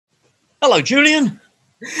Hello, Julian.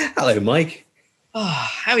 Hello, Mike.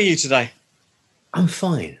 How are you today? I'm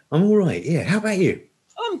fine. I'm all right. Yeah. How about you?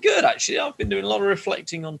 I'm good, actually. I've been doing a lot of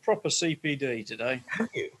reflecting on proper CPD today. Have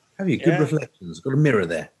you? Have you? Good reflections. Got a mirror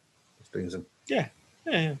there. Let's bring some. Yeah.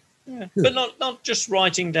 Good. But not just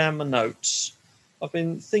writing down my notes. I've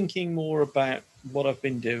been thinking more about what I've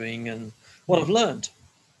been doing and what I've learned.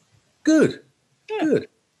 Good. Yeah. Good.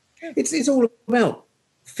 Yeah. It's all about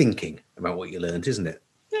thinking about what you learned, isn't it?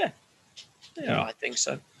 Yeah, I think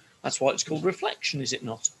so. That's why it's called reflection, is it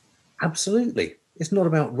not? Absolutely. It's not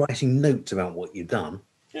about writing notes about what you've done.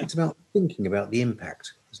 Yeah. It's about thinking about the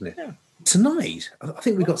impact, isn't it? Yeah. Tonight, I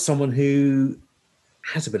think we've got someone who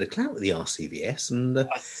has a bit of clout with the RCVS, and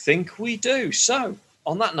I think we do. So,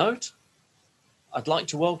 on that note, I'd like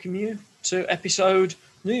to welcome you to episode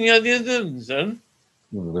of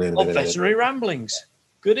Veterinary Ramblings.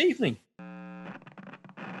 Good evening.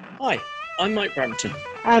 Hi, I'm Mike Brampton.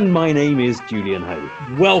 And my name is Julian Ho.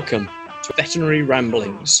 Welcome to Veterinary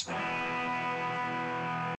Ramblings.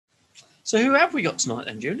 So who have we got tonight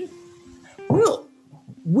then, Julian? well,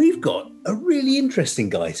 we've got a really interesting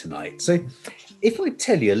guy tonight. So if I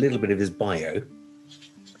tell you a little bit of his bio,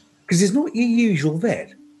 because he's not your usual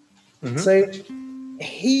vet. Mhm. So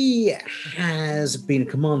he has been a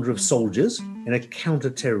commander of soldiers in a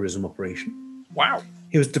counter-terrorism operation. Wow.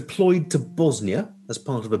 He was deployed to Bosnia as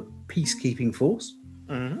part of a peacekeeping force.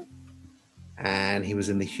 Mm-hmm. And he was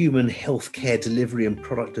in the human healthcare delivery and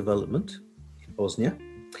product development in Bosnia.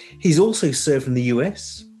 He's also served in the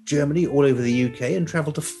US, Germany, all over the UK, and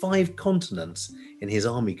travelled to 5 continents in his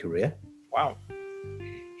army career. Wow.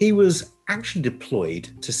 He was actually deployed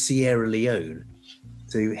to Sierra Leone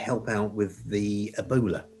to help out with the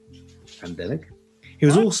Ebola pandemic. He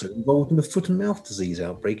was also involved in the foot and mouth disease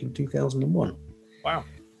outbreak in 2001. Wow.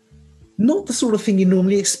 Not the sort of thing you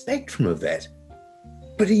normally expect from a vet,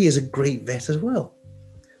 but he is a great vet as well.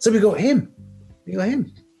 So we got him.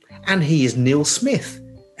 And he is Neil Smith,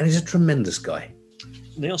 and he's a tremendous guy.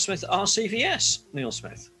 Neil Smith, RCVS. Neil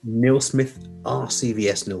Smith. Neil Smith,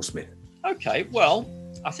 RCVS Neil Smith. Okay, well,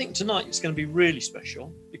 I think tonight it's going to be really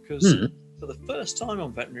special because for the first time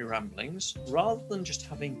on Veterinary Ramblings, rather than just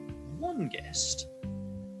having one guest,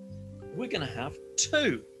 we're going to have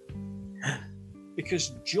 2.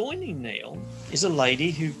 Because joining Neil is a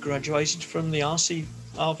lady who graduated from the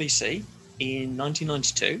RVC in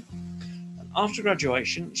 1992. And after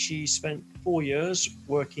graduation, she spent 4 years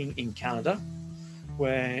working in Canada,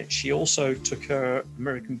 where she also took her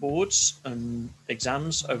American boards and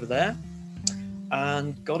exams over there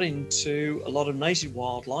and got into a lot of native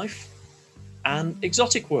wildlife and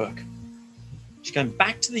exotic work. She's going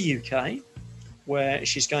back to the UK, where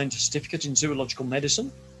she's going to certificate in zoological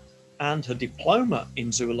medicine and her diploma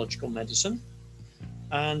in zoological medicine.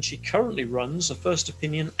 And she currently runs a first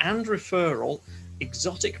opinion and referral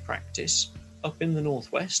exotic practice up in the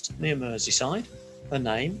northwest near Merseyside. Her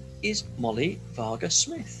name is Molly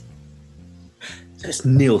Varga-Smith. So it's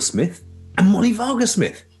Neil Smith and Molly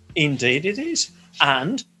Varga-Smith. Indeed it is.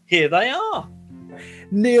 And here they are.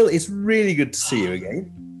 Neil, it's really good to see you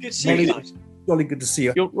again. Good to see you. Jolly good to see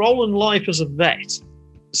you. Your role in life as a vet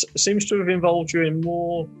seems to have involved you in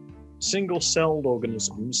more single-celled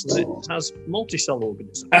organisms than it has multi-cell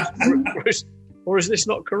organisms. or is this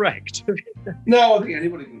not correct? No, I think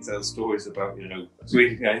anybody can tell stories about,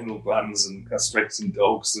 breeding animal glands and castrating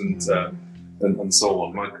dogs and so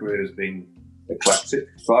on. My career has been eclectic,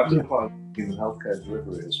 but I've done quite a lot in healthcare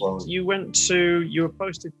delivery as well. You were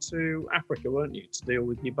posted to Africa, weren't you, to deal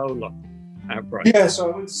with Ebola outbreak? Yeah,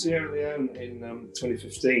 so I went to Sierra Leone in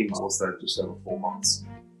 2015. I was there just over 4 months.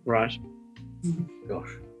 Right.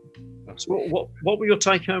 Gosh. So what were your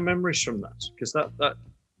take-home memories from that? Because that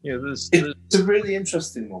it's a really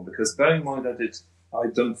interesting one, because bearing in mind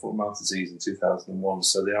I'd done foot and mouth disease in 2001,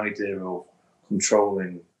 so the idea of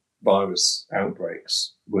controlling virus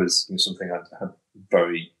outbreaks was something I'd had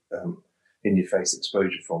very in-your-face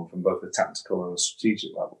exposure from both a tactical and a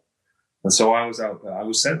strategic level. And so I was out there. I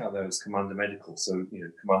was sent out there as commander medical, so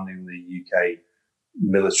commanding the UK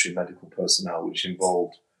military medical personnel, which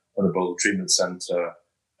involved an Ebola treatment centre,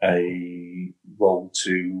 a Role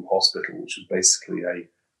 2 hospital, which was basically a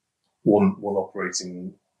one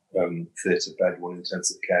operating theatre bed, one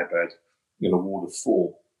intensive care bed, a ward of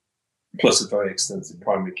 4, plus a very extensive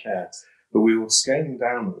primary care. But we were scaling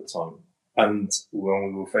down at the time, and when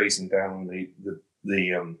we were phasing down the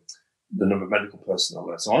number of medical personnel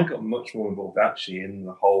there, so I got much more involved actually in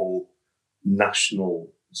the whole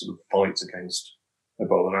national sort of fight against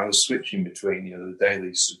Ebola, and I was switching between the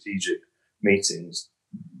daily strategic meetings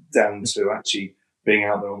down to actually being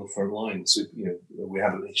out there on the front line. So, we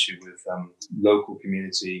had an issue with local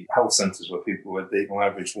community health centres where people were, on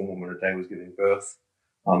average, one woman a day was giving birth,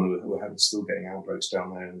 and they were still getting outbreaks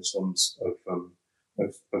down there in the slums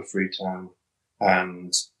of Freetown.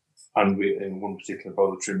 And we, in one particular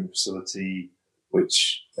Ebola treatment facility,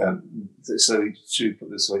 which, so to put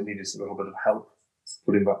this way, it needed a little bit of help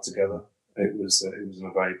putting back together. It was in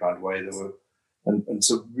a very bad way. There were, and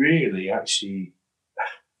so really, actually,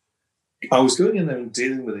 I was going in there and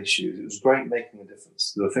dealing with issues. It was great making a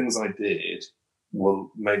difference. The things I did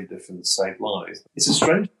made a difference, saved lives. It's a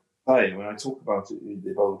strange thing when I talk about it,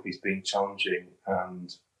 the Ebola piece being challenging and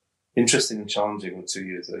interesting and challenging were 2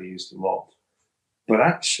 years that I used a lot. But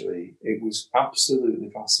actually, it was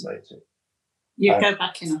absolutely fascinating. You'd go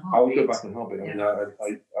back in a heartbeat. I would go back in a heartbeat. Yeah. I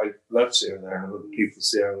mean, I love Sierra Leone. I love the people of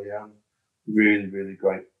Sierra Leone. Really, really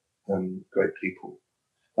great people.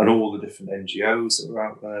 And all the different NGOs that were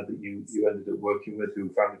out there that you ended up working with, who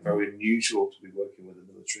found it very unusual to be working with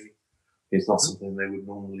the military. It's not something they would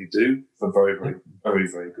normally do for very, very, very,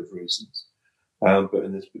 very good reasons. But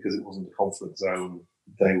in this, because it wasn't a conflict zone,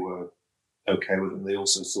 they were okay with it. And they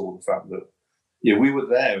also saw the fact that, we were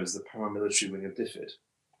there as the paramilitary wing of DFID.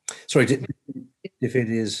 Sorry, DFID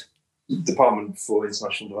is Department for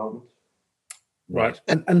International Development. Right.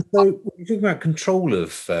 And so when you talk about control of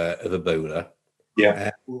Ebola,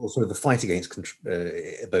 also the fight against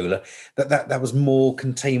Ebola, that was more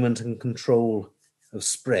containment and control of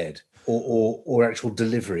spread, or actual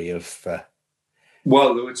delivery of.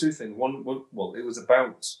 Well, there were two things. One, it was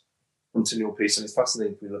about continual peace, and it's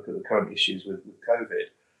fascinating if we look at the current issues with COVID,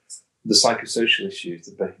 the psychosocial issues,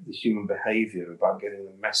 the human behaviour about getting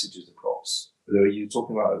the messages across. You're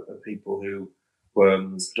talking about people who were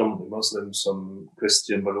predominantly Muslim, some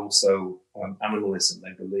Christian, but also animalism.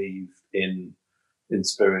 They believed in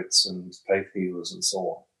spirits and faith healers and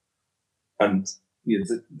so on. And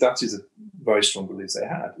that is a very strong belief they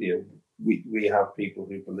had. We have people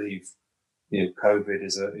who believe COVID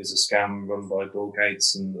is a scam run by Bill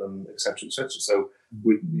Gates and et cetera, et cetera. So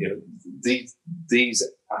these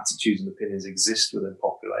attitudes and opinions exist within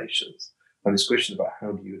populations, and it's a question about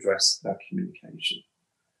how do you address that communication.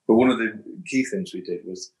 But one of the key things we did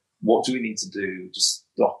was, what do we need to do to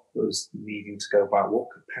stop us needing to go back? What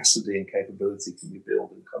capacity and capability can we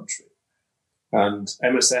build in country? And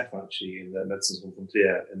MSF actually, in their Medicines Sans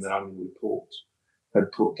Frontières, in their annual report,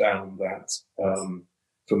 had put down that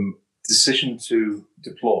from decision to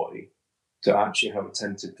deploy to actually have a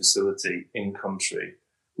tented facility in country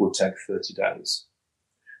would take 30 days.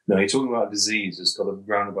 Now, you're talking about a disease that's got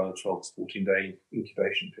around about a 12 to 14 day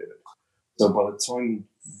incubation period. So by the time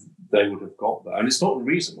they would have got that, and it's not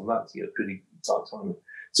unreasonable, that's pretty tight timing.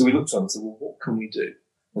 So we looked at it and said, well, what can we do?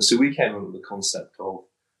 And so we came up with the concept of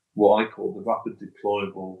what I call the rapid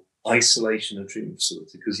deployable isolation and treatment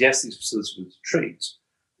facility. Because yes, these facilities were to treat,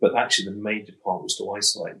 but actually the major part was to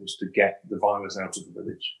isolate, was to get the virus out of the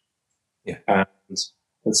village. Yeah.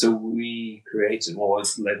 And so we created, I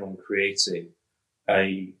was led on creating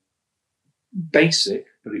a basic,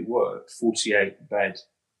 but it worked, 48-bed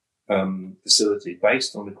facility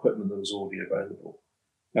based on equipment that was already available,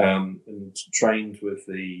 and trained with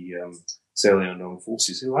the Sierra Leone Armed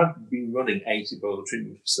Forces, who had been running 8 Ebola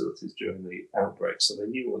treatment facilities during the outbreak, so they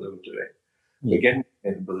knew what they were doing. Yeah. Again,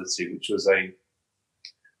 capability, which was a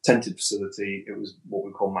tented facility. It was what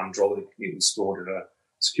we call mandrolic. It was stored in a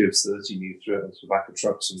secure facility. You threw it onto the back of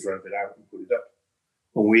trucks and drove it out and put it up.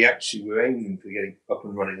 And we actually were aiming for getting up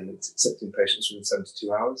and running and accepting patients within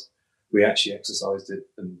 72 hours. We actually exercised it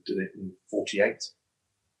and did it in 48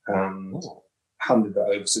 and handed that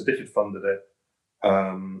over. So DFID funded it.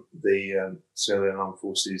 The Sierra Leone Armed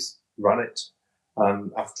Forces ran it.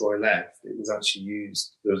 And after I left, it was actually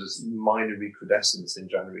used. There was this minor recrudescence in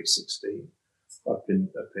January 16 up in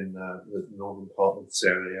the northern part of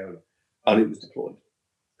Sierra Leone, and it was deployed,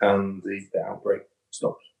 and the outbreak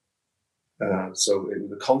stopped. So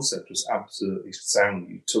the concept was absolutely sound.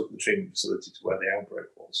 You took the treatment facility to where the outbreak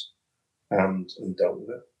was, and dealt with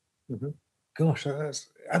it. Mm-hmm. Gosh, that's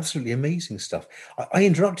absolutely amazing stuff. I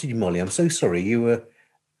interrupted you, Molly. I'm so sorry. You were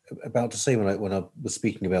about to say when I was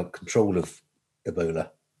speaking about control of Ebola.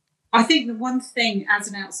 I think the one thing, as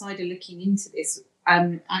an outsider looking into this,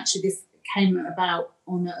 actually this came about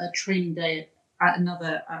on a training day at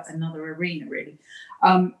another arena, really,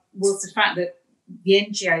 was the fact that the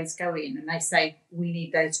NGOs go in and they say, we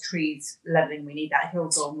need those trees levelling, we need that hill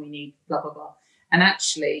gone, we need blah, blah, blah. And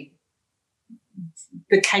actually,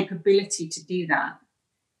 the capability to do that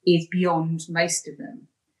is beyond most of them.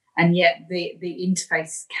 And yet the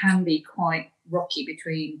interface can be quite rocky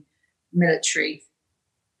between military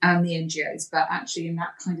and the NGOs. But actually, in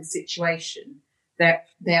that kind of situation,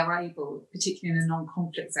 they're able, particularly in a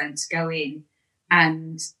non-conflict zone, to go in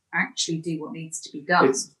and actually do what needs to be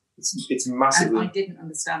done. It's massively. And I didn't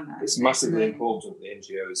understand that. It's massively important that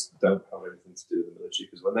the NGOs don't have anything to do with the military,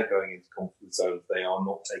 because when they're going into conflict zones, they are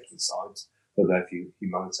not taking sides, but they're for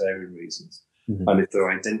humanitarian reasons. Mm-hmm. And if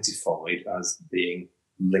they're identified as being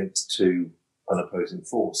linked to an opposing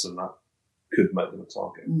force, then that could make them a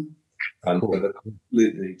target. Mm. And they're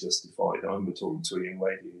completely justified. I remember talking to a young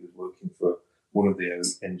lady who was working for one of the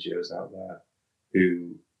NGOs out there,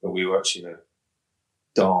 who we were actually in a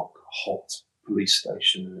dark, hot police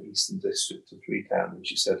station in the Eastern District of Freetown, and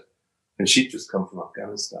she said, and she'd just come from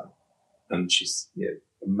Afghanistan, and she's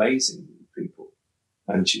amazing people,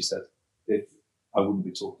 and she said, if I wouldn't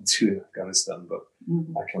be talking to you in Afghanistan, but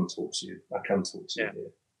I can talk to you. I can talk to you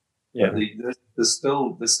here. Yeah, there's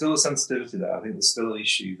still a sensitivity there. I think there's still an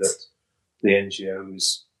issue that the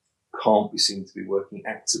NGOs can't be seen to be working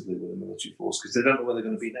actively with the military force because they don't know where they're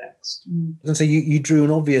going to be next. And so you drew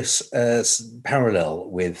an obvious parallel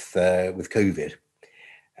with COVID.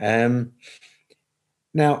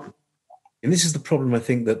 Now, and this is the problem I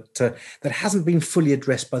think that hasn't been fully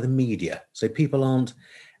addressed by the media. So people aren't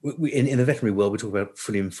in the veterinary world. We talk about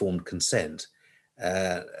fully informed consent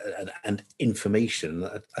and information.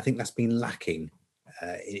 I think that's been lacking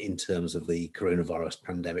in terms of the coronavirus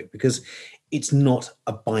pandemic, because it's not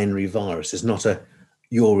a binary virus. It's not a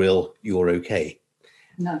you're ill, you're okay.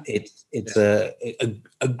 No, it's a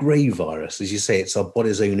grey virus, as you say. It's our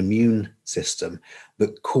body's own immune system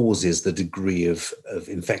that causes the degree of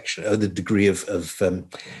infection, or the degree of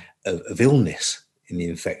illness in the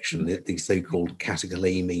infection, the so-called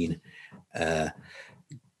catecholamine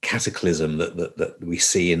cataclysm that we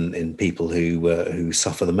see in people who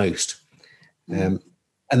suffer the most. And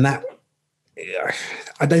that,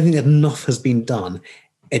 I don't think enough has been done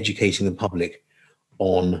educating the public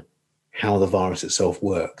on how the virus itself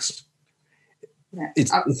works. Yeah.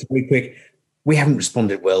 It's very quick. We haven't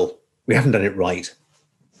responded well. We haven't done it right.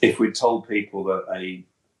 If we'd told people that a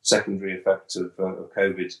secondary effect of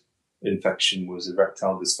COVID infection was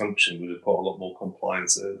erectile dysfunction, we'd have put a lot more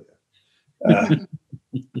compliance earlier.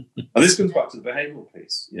 And this comes back to the behavioural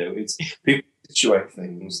piece. It's people situate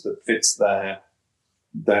things that fits their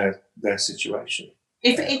situation.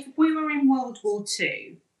 If we were in World War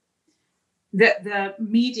II, the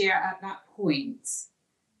media at that point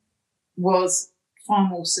was far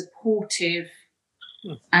more supportive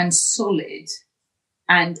and solid,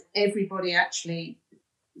 and everybody actually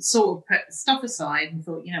sort of put stuff aside and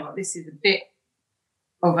thought, you know what, this is a bit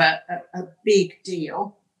of a big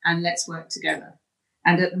deal, and let's work together.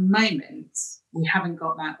 And at the moment, we haven't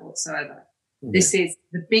got that whatsoever. This is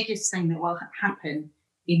the biggest thing that will happen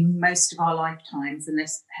in most of our lifetimes,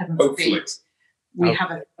 unless, heaven forbid, we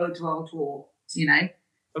have a third world war,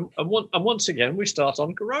 And once again, we start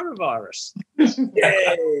on coronavirus.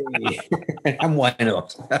 Yay! And why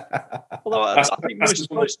not? Although I think most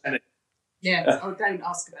yeah. Oh, don't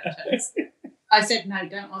ask about tennis. I said no,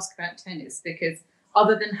 don't ask about tennis, because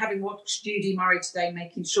other than having watched Judy Murray today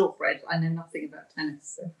making shortbread, I know nothing about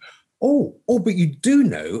tennis. So. Oh, but you do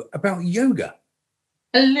know about yoga.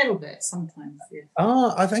 A little bit sometimes, yeah.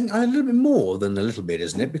 I think a little bit more than a little bit,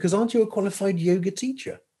 isn't it? Because aren't you a qualified yoga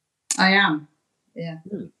teacher? I am, yeah.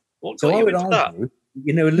 What So got I you would into that? argue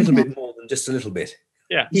you know a little bit more than just a little bit.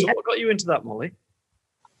 Yeah. So what got you into that, Molly?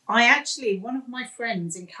 One of my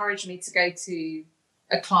friends encouraged me to go to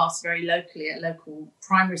a class very locally at a local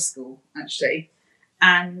primary school, actually.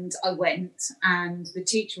 And I went, and the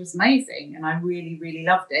teacher was amazing, and I really, really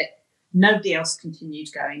loved it. Nobody else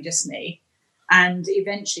continued going, just me. And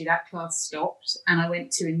eventually that class stopped, and I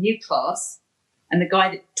went to a new class, and the guy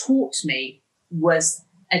that taught me was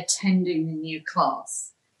attending the new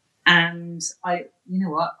class. And I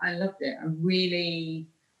loved it. I really,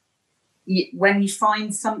 when you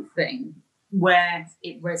find something where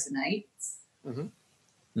it resonates, and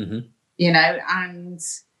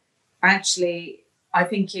actually, I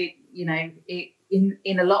think it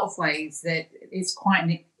in a lot of ways that it's quite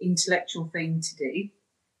an intellectual thing to do.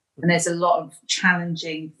 And there's a lot of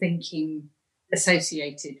challenging thinking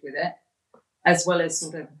associated with it, as well as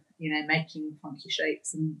sort of, making funky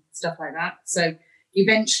shapes and stuff like that. So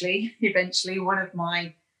eventually one of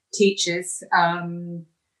my teachers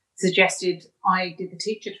suggested I did the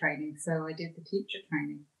teacher training. So I did the teacher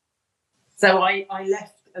training. So I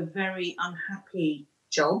left a very unhappy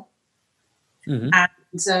job. And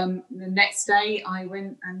the next day I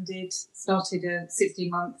went and started a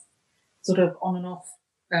 16-month sort of on and off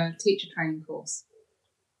teacher training course.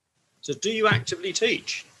 So do you actively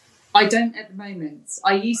teach? I don't at the moment.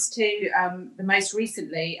 I used to, the most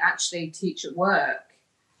recently, actually teach at work.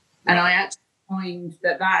 And I find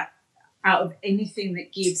that out of anything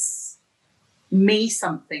that gives me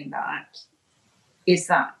something back is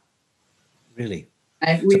that. Really?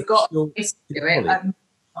 We've got to do it. I'm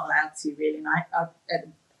not allowed to really.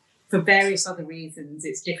 And for various other reasons,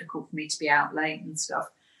 it's difficult for me to be out late and stuff.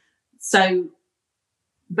 So,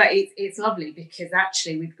 but it's lovely because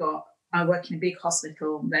actually I work in a big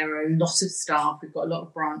hospital. There are a lot of staff. We've got a lot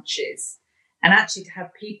of branches. And actually to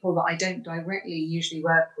have people that I don't directly usually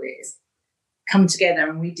work with come together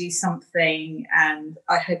and we do something, and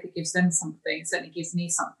I hope it gives them something. It certainly gives me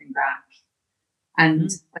something back. And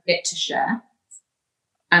I get to share.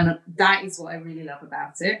 And that is what I really love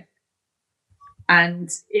about it. And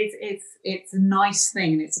it's a nice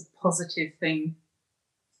thing and it's a positive thing.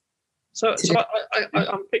 So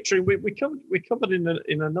I'm picturing we covered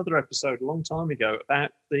in another episode a long time ago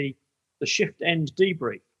about the shift end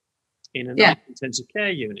debrief in an intensive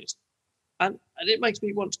care unit, and it makes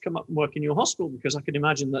me want to come up and work in your hospital, because I can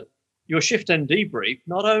imagine that your shift end debrief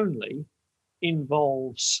not only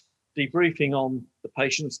involves debriefing on the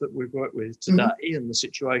patients that we've worked with today and the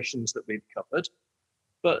situations that we've covered,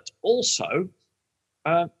 but also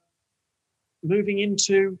moving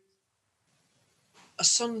into a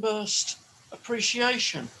sunburst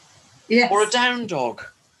appreciation or a down dog.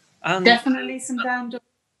 And definitely some down dog.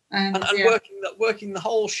 And working the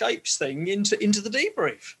whole shapes thing into the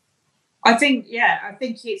debrief. I think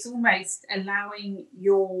it's almost allowing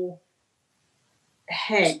your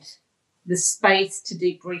head the space to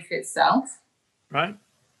debrief itself, right?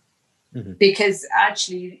 Mm-hmm. Because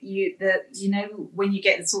actually, when you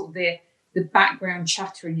get the sort of the background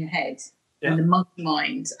chatter in your head and the monkey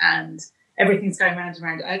mind and everything's going round and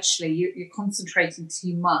round, actually you're concentrating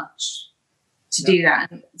too much to do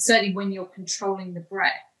that. And certainly when you're controlling the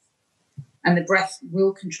breath, and the breath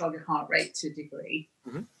will control your heart rate to a degree,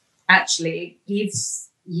 actually it gives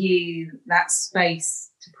you that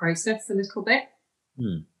space to process a little bit.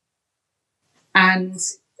 And,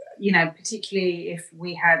 particularly if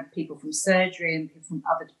we had people from surgery and people from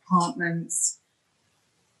other departments,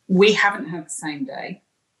 we haven't had the same day.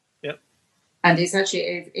 Yep. And it's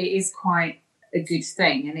actually, it is quite a good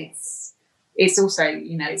thing. And it's also,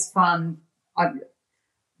 it's fun.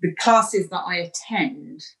 The classes that I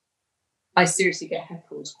attend, I seriously get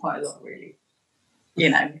heckled quite a lot, really.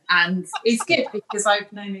 And it's good because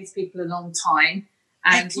I've known these people a long time.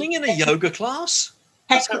 And heckling in a yoga class?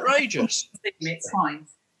 That's outrageous. It's fine.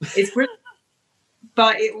 It's brilliant.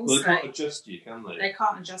 But it also... Well, they can't adjust you, can they? They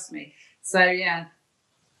can't adjust me. So, yeah.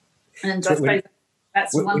 And I suppose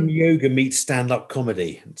that's one... When yoga meets stand-up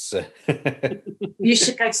comedy, it's... You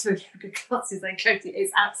should go to the yoga classes they go to.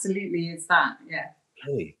 It absolutely is that, yeah.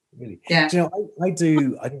 Really? Yeah. Do you know, I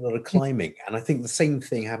do a lot of climbing, and I think the same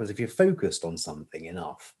thing happens if you're focused on something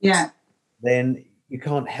enough. Yeah. Then you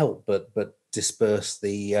can't help but disperse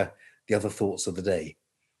the other thoughts of the day.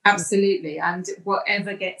 Absolutely, and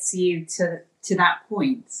whatever gets you to that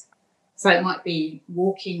point. So it might be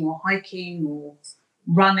walking or hiking or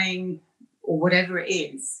running or whatever it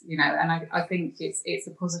is, And I think it's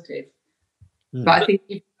a positive. But I think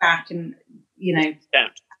giving back and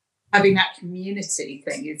having that community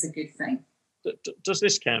thing is a good thing. Does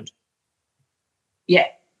this count? Yeah.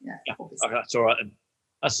 Okay, that's all right. Then.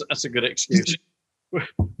 That's a good excuse.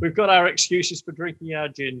 We've got our excuses for drinking our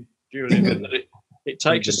gin, Julian, and it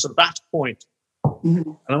takes us to that point.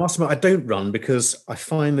 And I must admit, I don't run because I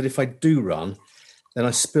find that if I do run, then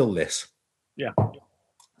I spill this. Yeah.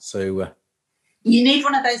 So you need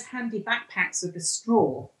one of those handy backpacks with a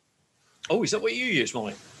straw. Oh, is that what you use,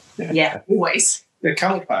 Molly? Yeah, always. Yeah,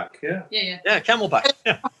 camelback, yeah. Yeah, camelback.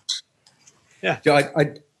 Yeah.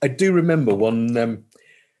 I do remember one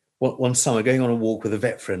summer going on a walk with a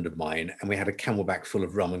vet friend of mine, and we had a camelback full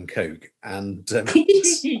of rum and coke. And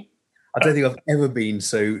I don't think I've ever been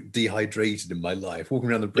so dehydrated in my life, walking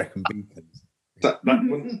around the Brecon Beacons. That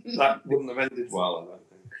wouldn't have ended well, I don't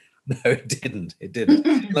think. No, it didn't. It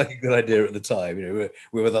didn't. Like a good idea at the time.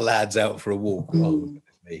 We were the lads out for a walk rather than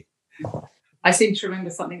me. I seem to remember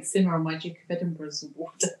something similar on my Duke of Edinburgh's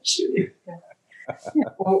award, actually.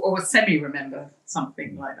 Or semi-remember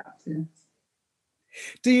something like that. Yeah.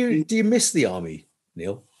 Do you miss the army,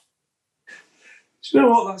 Neil? Do you know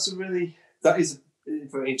what? That is a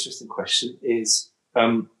very interesting question.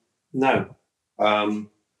 No.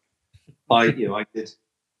 I did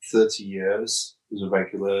 30 years as a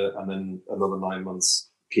regular, and then another 9 months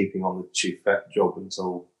keeping on the chief vet job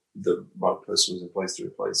until the right person was in place to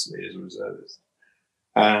replace me as a reservist.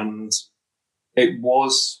 And it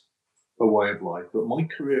was a way of life, but my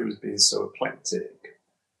career has been so eclectic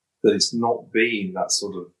that it's not been that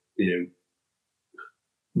sort of,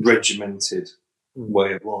 regimented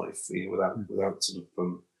way of life, without sort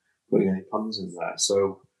of putting any puns in there.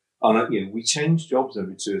 So, and we change jobs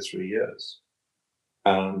every 2 or 3 years,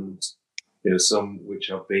 and some which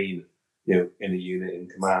have been in a unit in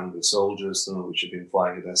command with soldiers, some of which have been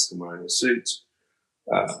flying a desk and wearing a suit,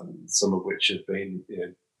 some of which have been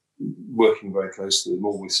working very closely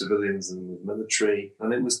more with civilians than with military,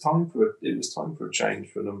 and it was time for a change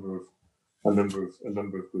for a number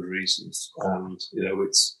of good reasons. And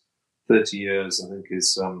it's 30 years, I think,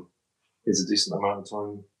 is a decent amount of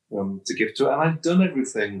time to give to it. And I'd done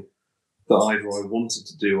everything that either I wanted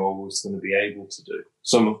to do or was going to be able to do.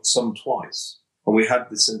 Some twice. And we had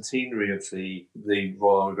the centenary of the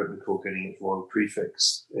Royal Army Veterinary Corps getting its royal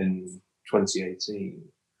prefix in 2018,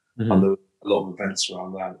 and there were a lot of events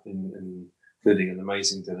around that, including an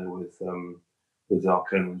amazing dinner with our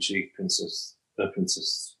Colonel-in-Chief, Princess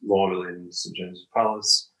Royal in St James's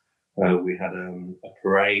Palace. We had a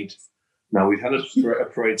parade. Now, we'd had a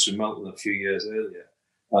parade through Melton a few years earlier,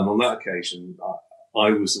 and on that occasion, I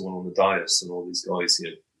was the one on the dais, and all these guys,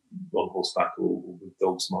 on horseback or with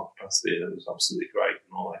dogs marked past me, and it was absolutely great.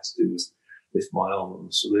 And all I had to do was lift my arm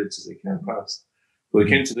and salute as they came past. But we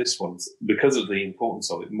came to this one, because of the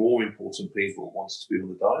importance of it, more important people wanted to be on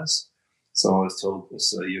the dais. So I was told,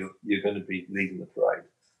 so you're going to be leading the parade.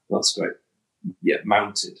 That's great. Yeah,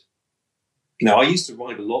 mounted. Now, I used to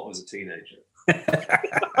ride a lot as a teenager.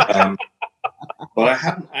 But I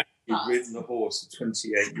hadn't actually ridden a horse for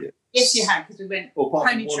 28 years. Yes, you had, because we went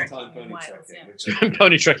pony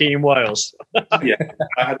trekking in Wales. Yeah,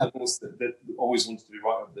 I had a horse that always wanted to be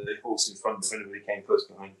right up the horse in front if anybody came close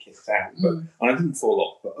behind, kicked out. And I didn't fall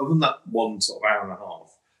off. But other than that one sort of hour and a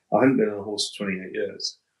half, I hadn't been on a horse for 28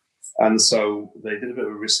 years. And so they did a bit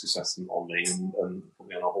of a risk assessment on me and put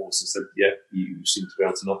me on a horse and said, yeah, you seem to be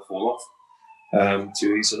able to not fall off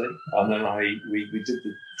too easily. And then we did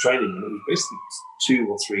the training, and it was basically 2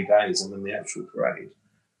 or 3 days, and then the actual parade.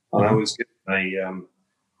 And I was given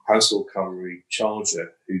a household cavalry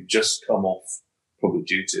charger who'd just come off public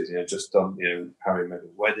duties, just done, Harry and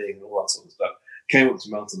Meghan's wedding and all that sort of stuff. Came up to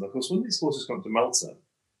Melton. Of course, when these horses come to Melton,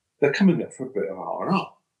 they're coming up for a bit of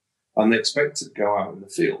R&R, and they expect to go out in the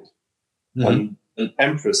field. And an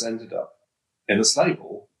Empress ended up in a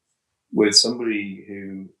stable with somebody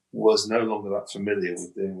who was no longer that familiar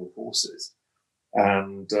with dealing with horses,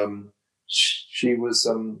 and she was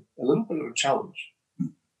a little bit of a challenge.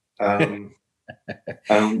 And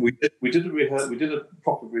we did a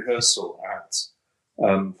proper rehearsal at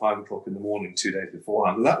 5 o'clock in the morning 2 days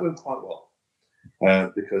beforehand, and that went quite well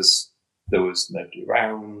because there was nobody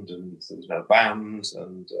around and there was no band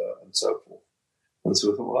and so forth. And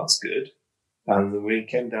so we thought, well, that's good. And then we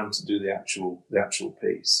came down to do the actual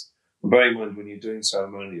piece. And bearing in mind, when you're doing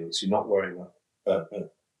ceremonials, you're not wearing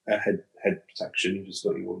a head protection. You just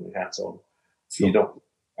got your ordinary hat on. Sure. You don't have a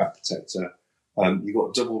back protector. You've got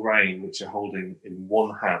a double rein, which you're holding in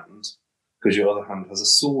one hand because your other hand has a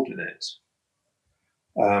sword in it.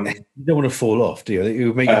 You don't want to fall off, do you? It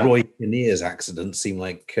would make Roy Kinnear's accident seem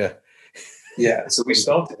like... Yeah, so we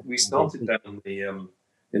started down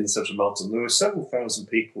in the central Melton. There were several thousand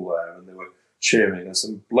people there, and they were cheering, and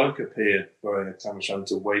some bloke appeared wearing a tam o'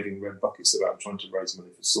 shanter, waving red buckets about, trying to raise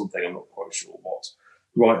money for something, I'm not quite sure what,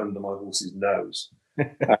 right under my horse's nose.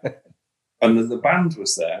 And then the band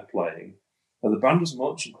was there playing, and the band was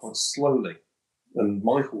marching quite slowly, and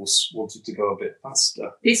my horse wanted to go a bit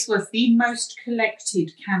faster. This was the most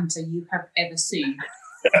collected canter you have ever seen.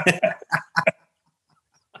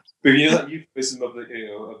 But that euphemism of the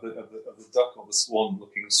duck or the swan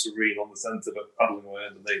looking serene on the centre but paddling away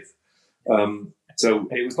underneath. So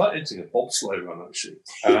it was like entering a bobsleigh run, actually.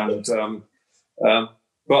 And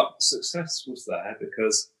but success was there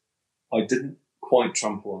because I didn't quite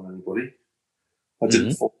trample on anybody. I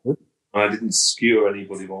didn't fall. I didn't skewer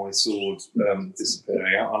anybody by my sword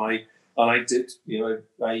disappearing out. And I did,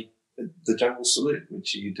 the general salute,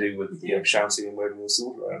 which you do with shouting and waving the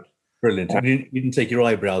sword around. Brilliant. You didn't take your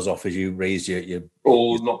eyebrows off as you raised your...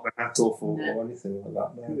 Or knock the hat off or anything like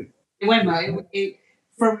that. No. It,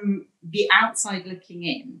 from the outside looking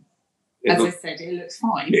in, I said, it looks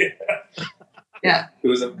fine. Yeah. It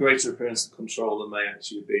was a greater appearance of control than they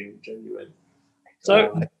actually being genuine.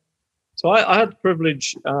 So I had the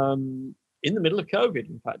privilege in the middle of COVID,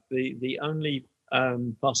 in fact, the only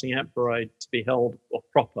passing out parade to be held, or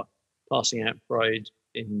proper passing out parade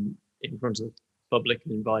in front of the public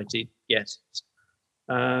and invited guests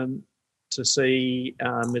to see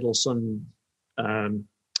our middle son.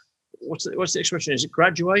 What's the expression? Is it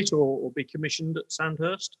graduate or be commissioned at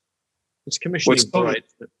Sandhurst? It's commissioning parade.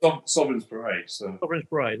 Sovereign's parade. Sovereign's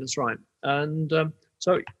parade. That's right. And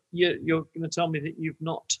so you're going to tell me that you've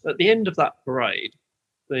not, at the end of that parade,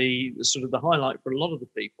 the sort of the highlight for a lot of the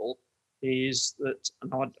people is that,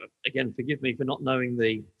 and again, forgive me for not knowing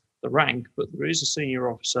the rank, but there is a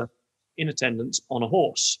senior officer in attendance on a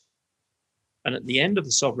horse. And at the end of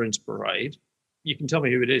the Sovereign's parade, you can tell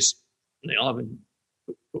me who it is, Neil. I mean,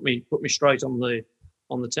 put me straight on the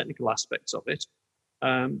technical aspects of it.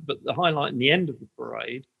 But the highlight in the end of the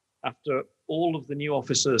parade, after all of the new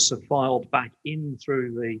officers have filed back in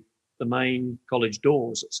through the main college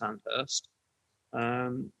doors at Sandhurst,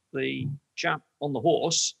 the chap on the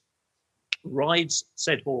horse rides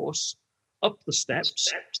said horse up the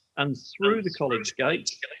steps and through the college gate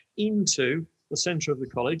into the centre of the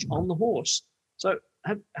college on the horse. So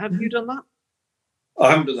have you done that? I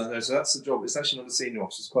haven't done that, no. So that's the job. It's actually not a senior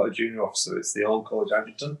officer. It's quite a junior officer. It's the old college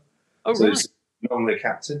adjutant. Oh, so right. It's normally a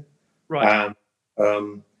captain. Right.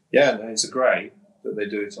 And yeah, no, it's a grey that they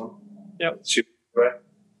do it on. Yep. Grey.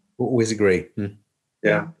 Always agree.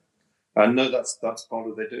 Yeah. And no, that's part of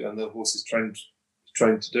what they do, and the horse is trained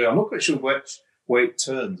to do. I'm not quite sure which way it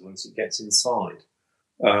turns once it gets inside.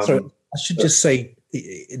 So I should just say,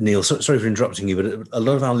 Neil, sorry for interrupting you, but a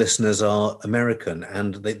lot of our listeners are American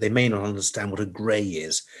and they may not understand what a grey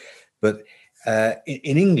is. But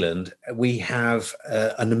in England, we have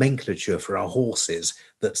a nomenclature for our horses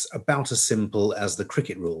that's about as simple as the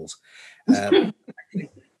cricket rules. The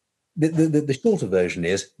shorter version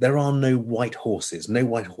is there are no white horses. No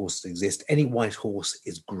white horses exist. Any white horse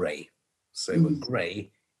is grey. So a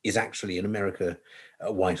grey is actually in America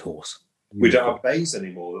a white horse. We don't have bays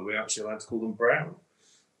anymore. We're actually allowed to call them brown.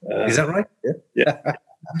 Is that right?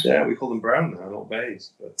 Yeah, we call them brown now, not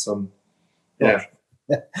bays. But yeah.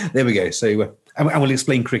 There we go. So and we'll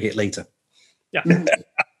explain cricket later. Yeah.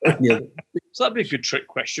 Yeah. So that'd be a good trick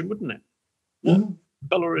question, wouldn't it? What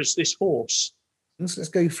colour is this horse? Let's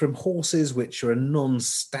go from horses, which are a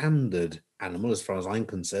non-standard animal, as far as I'm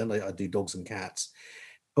concerned. I do dogs and cats.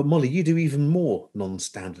 But Molly, you do even more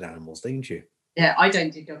non-standard animals, don't you? Yeah, I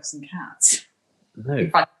don't do dogs and cats. No. In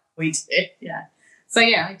fact, we do, yeah. So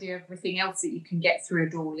yeah, I do everything else that you can get through a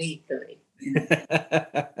door legally. So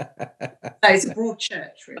it's a broad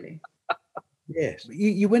church, really. Yes.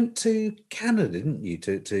 You went to Canada, didn't you,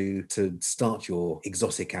 to start your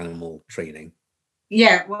exotic animal training?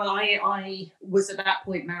 Yeah, well, I was at that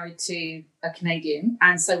point married to a Canadian,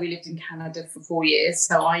 and so we lived in Canada for 4 years.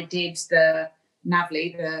 So I did the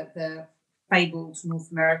NAVLE, the fabled North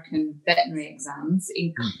American veterinary exams,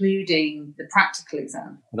 including the practical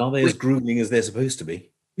exam. And are they as grueling as they're supposed to be?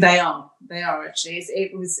 They are actually.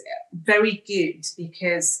 It was very good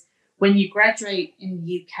because when you graduate in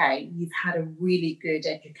the UK, you've had a really good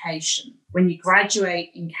education. When you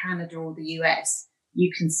graduate in Canada or the US,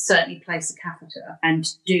 you can certainly place a catheter and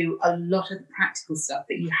do a lot of the practical stuff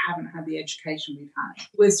that you haven't had the education we've had.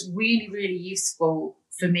 It was really, really useful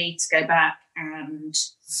for me to go back and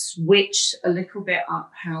switch a little bit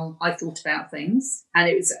up how I thought about things. And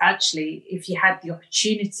it was actually, if you had the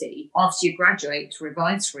opportunity after you graduate to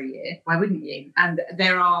revise for a year, why wouldn't you? And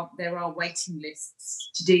there are waiting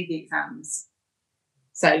lists to do the exams.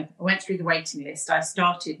 So I went through the waiting list. I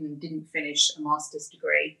started and didn't finish a master's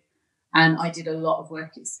degree. And I did a lot of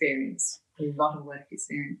work experience.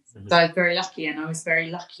 Mm-hmm. So I was very lucky, and I was very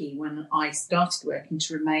lucky when I started working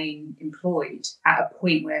to remain employed at a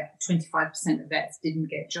point where 25% of vets didn't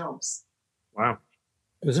get jobs. Wow.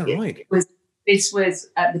 Is that right? This was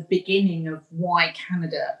at the beginning of why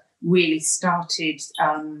Canada really started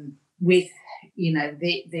with,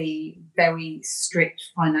 the very strict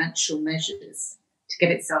financial measures to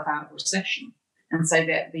get itself out of recession. And so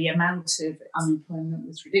the amount of unemployment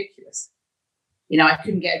was ridiculous. I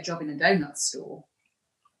couldn't get a job in a donut store.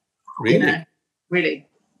 Really? Really,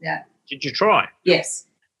 yeah. Did you try? Yes,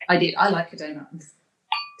 I did. I like a donut,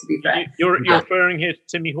 to be fair. You're referring here to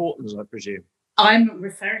Timmy Hortons, I presume? I'm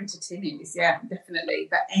referring to Timmy's, yeah, definitely.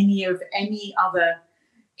 But any other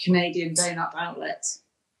Canadian donut outlet.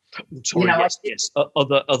 Sorry, yes.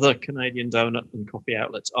 Other Canadian donut and coffee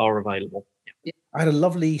outlets are available. Yeah. I had a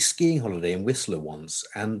lovely skiing holiday in Whistler once,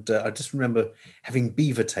 and I just remember having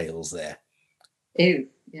beaver tails there. Ew,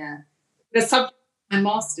 yeah. The subject of my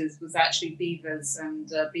master's was actually beavers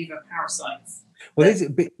and beaver parasites. Well,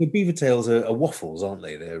 the beaver tails are waffles, aren't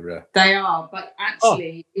they? They are, but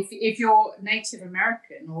actually, if you're Native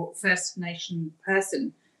American or First Nation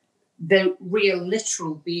person, the real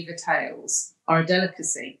literal beaver tails are a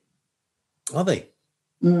delicacy. Are they?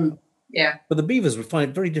 Yeah. But the beavers would find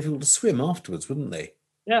it very difficult to swim afterwards, wouldn't they?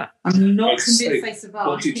 Yeah. I'm not convinced they survive.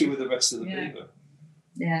 What do you do with the rest of the beaver?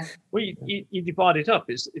 Yeah. Well, you divide it up.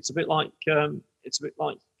 It's a bit like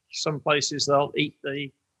some places they'll eat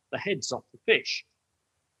the heads off the fish.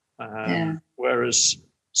 Whereas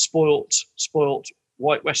spoilt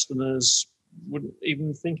white Westerners wouldn't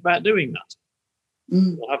even think about doing that.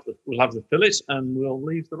 We'll have the fillet and we'll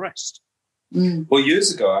leave the rest. Well,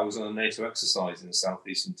 years ago, I was on a NATO exercise in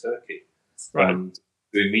southeastern Turkey,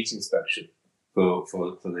 doing meat inspection for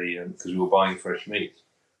the because we were buying fresh meat.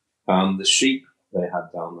 The sheep they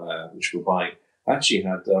had down there, which we were buying, actually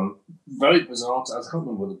had very bizarre. I can't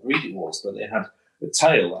remember what the breed it was, but they had a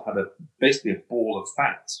tail that had basically a ball of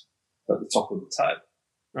fat at the top of the tail.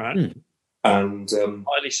 Right. And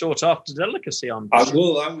highly sought after delicacy. I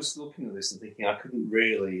was looking at this and thinking I couldn't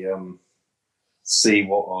really see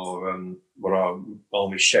what our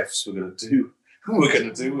army chefs were going to do. We're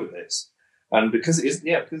going to do with this, and because it's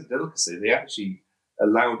delicacy, they actually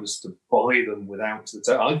allowed us to buy them without the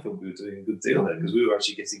tail. I thought we were doing a good deal there because we were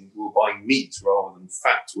buying meat rather than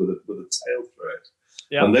fat with a tail through it.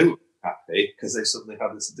 Yeah. And they were happy because they suddenly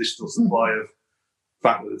had this additional supply of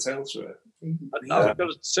fat with a tail through it. I've got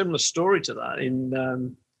a similar story to that.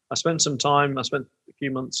 I spent a few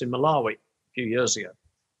months in Malawi a few years ago,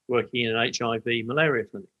 working in an HIV malaria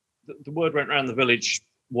clinic. The word went around the village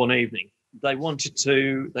one evening. They wanted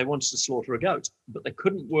to slaughter a goat, but they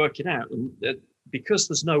couldn't work it out, and because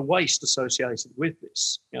there's no waste associated with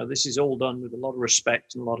this. This is all done with a lot of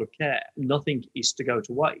respect and a lot of care. Nothing is to go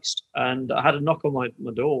to waste. And I had a knock on my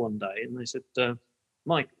door one day, and they said,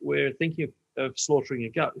 "Mike, we're thinking of slaughtering a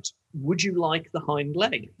goat. Would you like the hind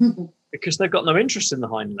leg?" Because they've got no interest in the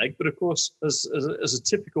hind leg, but of course, as a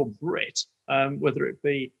typical Brit, whether it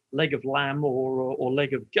be leg of lamb or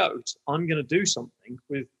leg of goat, I'm going to do something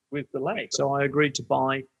with the leg. So I agreed to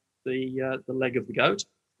buy the leg of the goat,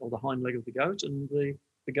 or the hind leg of the goat, and the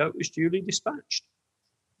goat was duly dispatched.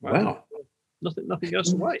 Wow. Nothing goes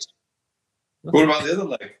to waste. Nothing. What about the other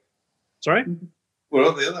leg? Sorry? What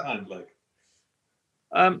about the other hind leg?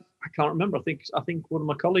 I can't remember. I think one of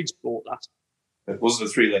my colleagues bought that. It wasn't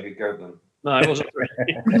a three-legged goat then? No, it wasn't.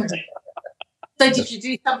 So did you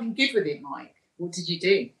do something good with it, Mike? What did you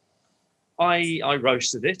do? I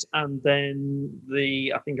roasted it, and then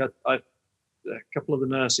I think a couple of the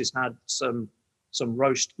nurses had some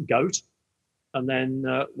roast goat, and then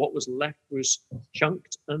what was left was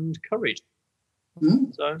chunked and curried.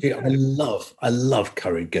 So I love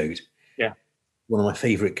curried goat. Yeah, one of my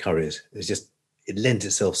favourite curries. It lends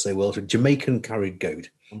itself so well to Jamaican curried goat.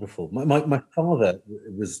 Wonderful. My father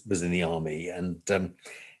was in the army, and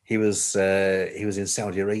he was in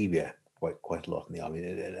Saudi Arabia quite a lot in the army,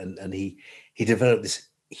 and he developed this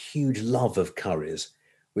huge love of curries,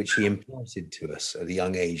 which he imparted to us at a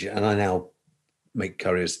young age. And I now make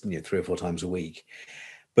curries 3 or 4 times a week.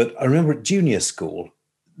 But I remember at junior school,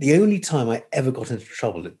 the only time I ever got into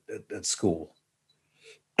trouble at school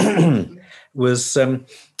was when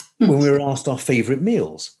we were asked our favourite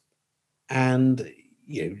meals. And,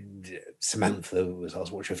 Samantha was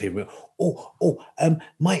asked, what's your favourite meal?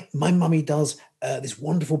 My mummy does this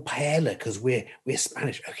wonderful paella because we're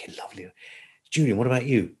Spanish. Okay, lovely. Julian, what about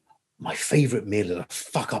you? My favourite meal is a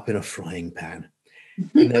fuck up in a frying pan.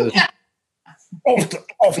 And there was, off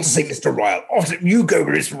to say Mr. Ryle. You go,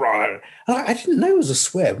 Mr. Ryle. And I didn't know it was a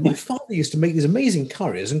swear. My father used to make these amazing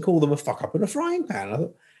curries and call them a fuck up in a frying pan. I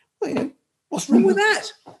thought, what's wrong with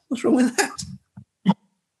that? What's wrong with that?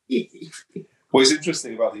 What's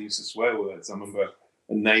interesting about the use of swear words, I remember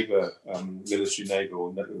a neighbour, military neighbour,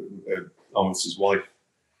 almost his wife,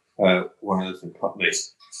 one of them in Putney,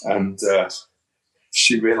 and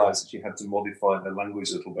she realised that she had to modify her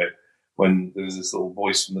language a little bit when there was this little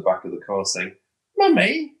voice from the back of the car saying,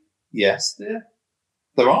 "Mummy, yes, dear,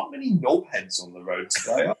 there aren't many knobheads on the road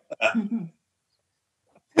today, are there?"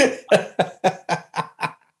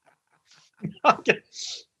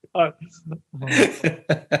 Oh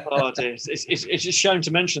dear! It's a shame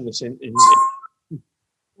to mention this in.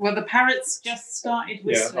 Well, the parrots just started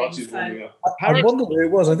whistling. Yeah, I wondered where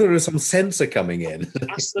it was. I thought it was some sensor coming in.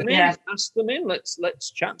 Ask them in. Ask them in. Let's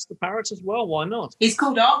chat to the parrot as well. Why not? He's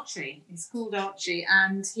called Archie,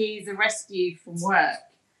 and he's a rescue from work.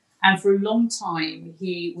 And for a long time,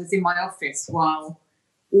 he was in my office while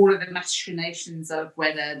all of the machinations of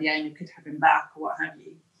whether the owner could have him back or what have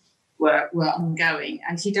you were ongoing.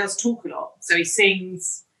 And he does talk a lot. So he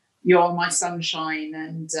sings "You're My Sunshine"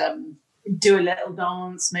 and do a little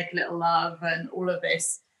dance, make a little love, and all of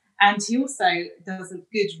this. And he also does a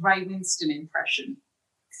good Ray Winston impression.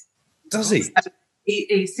 Does he? So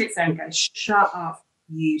he sits there and goes, "Shut up,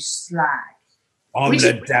 you slag." I'm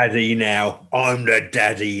the daddy now.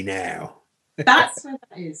 That's where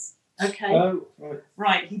that is. Okay. Oh,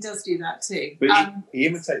 right. He does do that too. But he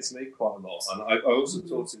imitates me quite a lot, and I also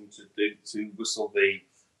taught him to whistle the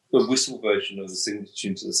whistle version of the signature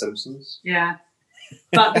tune to The Simpsons. Yeah.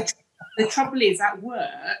 But the trouble is, at work,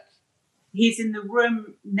 he's in the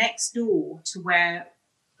room next door to where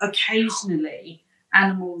occasionally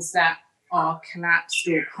animals that are collapsed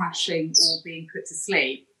or crashing or being put to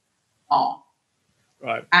sleep are.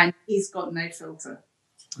 Right. And he's got no filter.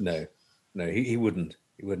 No, he wouldn't.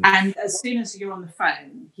 He wouldn't. And as soon as you're on the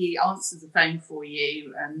phone, he answers the phone for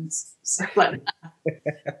you and stuff like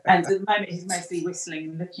that. And at the moment, he's mostly whistling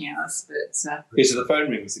and looking at us. But so the phone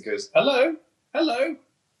rings. He goes, "Hello, hello."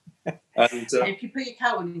 And if you put your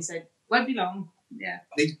coat on, he said, "Won't be long." Yeah.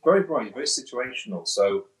 He's very bright, very situational.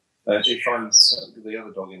 So if I'm the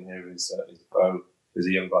other dog in here is Bo, who's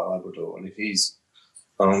a young black Labrador, and if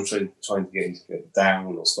I'm trying to get him to get down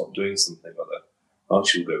or stop doing something like that,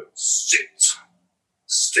 Archie will go, "Sit.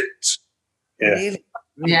 Yeah. Really?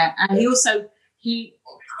 Yeah, and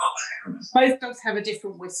both dogs have a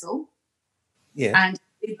different whistle. Yeah. And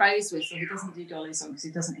with Bo's whistle, he doesn't do Dolly's song because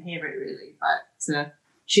he doesn't hear it really. But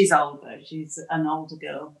she's old though; she's an older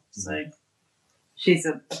girl, so she's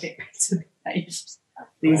a bit better behaved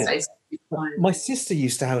these days. My sister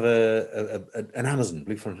used to have an Amazon,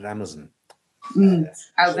 blue-fronted Amazon.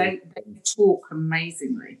 They talk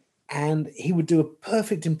amazingly. And he would do a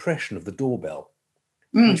perfect impression of the doorbell,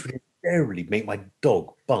 which would invariably make my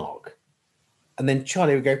dog bark. And then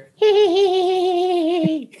Charlie would go,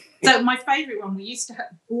 So my favourite one, we used to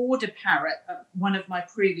board a parrot at one of my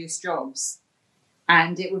previous jobs.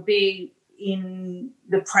 And it would be in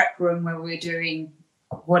the prep room where we were doing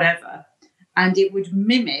whatever. And it would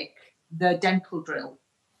mimic the dental drill.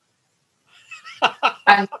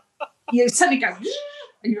 And you suddenly go,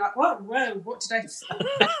 and you're like, whoa, what did I say?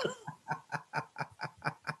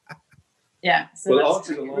 Yeah. So well,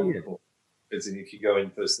 Archie's alarm clock, as in if you go in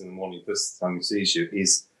first thing in the morning, first time he sees you,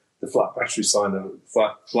 is the flat battery sign of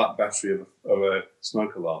flat battery of a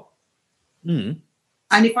smoke alarm. Mm.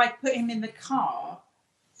 And if I put him in the car,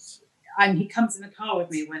 and he comes in the car with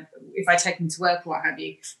me if I take him to work or what have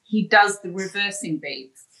you, he does the reversing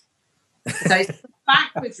beep. So it's a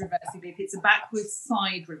backwards reversing beep. It's a backwards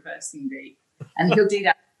side reversing beep. And he'll do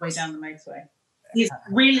that way down the motorway. He's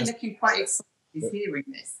really looking quite excited he's hearing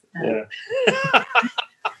this. Yeah.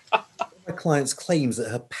 One of my clients claims that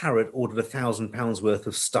her parrot ordered £1,000 worth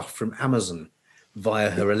of stuff from Amazon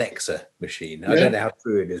via her Alexa machine. I don't know how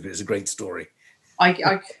true it is, but it's a great story. I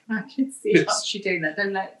can see Archie doing that.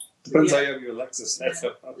 Don't let... Depends how you have your Alexa set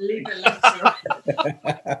up. Leave Alexa.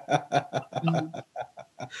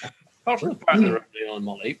 Apart from the fact they're only on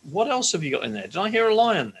Molly, what else have you got in there? Did I hear a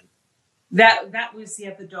lion then? That was the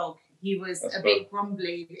other dog. He was a bit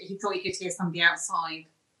grumbly. He thought he could hear somebody outside.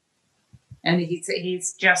 And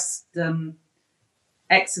he's just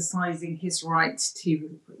exercising his right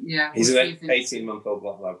to, He's an 18-month-old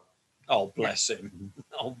black lab. Oh, bless him.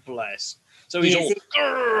 Oh, bless. So he's all,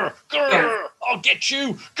 grr, grr, I'll get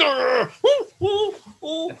you, grr, ooh,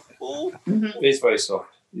 ooh, ooh. He's very soft.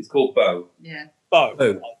 He's called Bo. Yeah. Bo.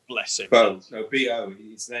 Oh, bless him. Bo. No, B-O.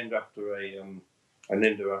 It's named after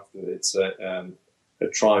it's a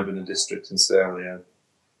tribe in a district in Sierra Leone.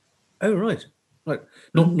 Oh, right. Right.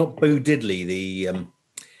 Not Bo Diddley, the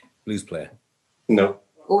blues player. No.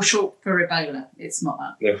 Or short for Ebola. It's not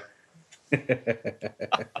that. No.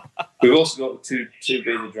 We've also got two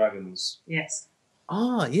bearded dragons. Yes.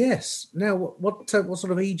 Ah, yes. Now, what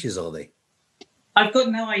sort of ages are they? I've got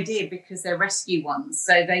no idea because they're rescue ones.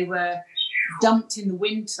 So they were dumped in the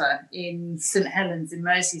winter in St Helens in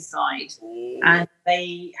Merseyside, and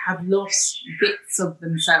they have lost bits of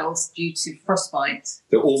themselves due to frostbite.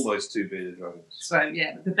 They're almost two bearded dragons. So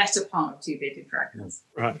yeah, the better part of two bearded dragons.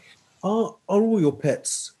 Right. Are all your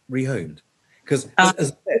pets rehomed? Because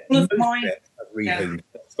as pets, all of most mine, pets have rehomed.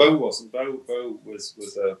 Bo wasn't. Bo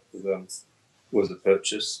was a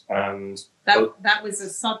purchase, and that was a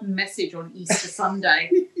sudden message on Easter Sunday.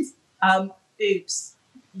 Oops,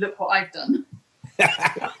 look what I've done.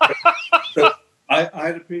 So I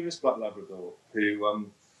had a previous black Labrador who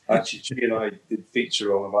actually she and I did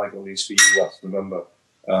feature on a Bike on News for You last November.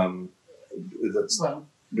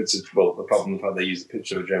 The problem of how they use a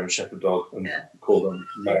picture of a German Shepherd dog and call them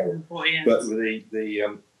male. But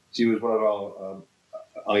she was one of our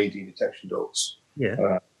IED detection dogs.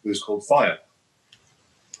 Yeah. It was called Fire,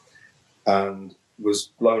 and was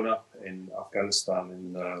blown up in Afghanistan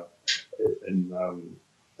in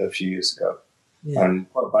a few years ago, and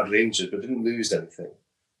quite badly injured, but didn't lose anything.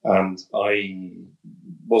 And I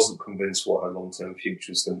wasn't convinced what her long-term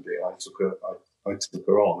future was going to be. I took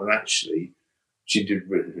her on, and actually, she did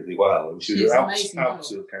really, really well. And she was an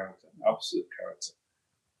absolute character.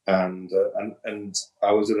 And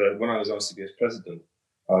I was when I was ICBS president,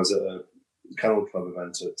 I was at a kennel club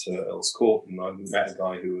event at Earl's Court, and I met a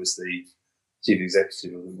guy who was the chief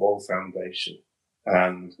executive of the Royal Foundation.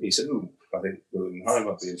 And he said, "Oh, I think William High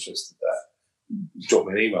might be interested there. Drop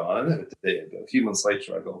me an email." I never did, but a few months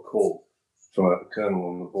later, I got a call from a colonel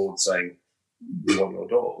on the board saying, "We want your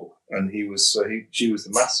dog." And she was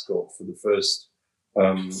the mascot for the first,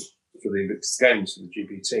 for the Invictus Games for the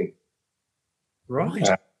GB team. Right.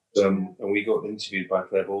 And we got interviewed by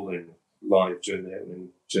Claire Balding live during the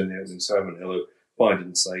opening ceremony, although I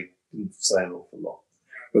didn't say an awful lot.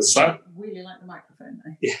 But really like the microphone,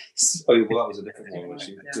 though. Yes. Oh, well, that was a different one when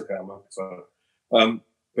she took out a microphone.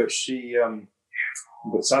 But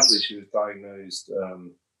sadly, she was diagnosed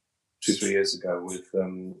 2-3 years ago with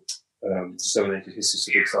disseminated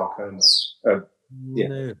histiocytic sarcoma.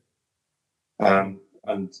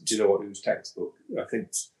 And do you know what? It was textbook. I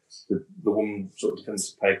think the woman sort of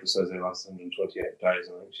definitive paper says it lasted 128 days,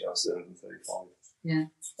 and I think she lasted 135. Yeah.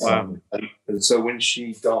 And so when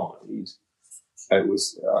she died, it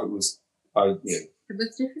was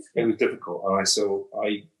difficult. And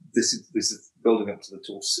this is building up to the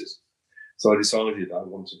tortoises. So I decided I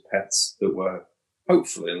wanted pets that were,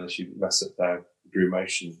 hopefully, unless you mess up their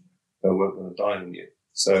brumation, they weren't going to die on you.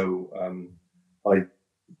 So I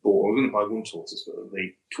was going to buy one tortoise, but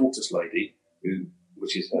the tortoise lady,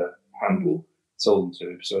 which is her handle, told them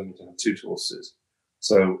to, so I need to have 2 tortoises.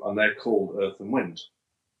 And they're called Earth and Wind.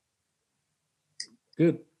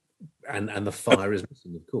 Good. And the fire is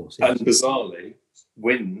missing, of course. Yes. And bizarrely,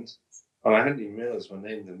 Wind, and I hadn't even realised my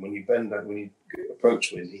name then, when you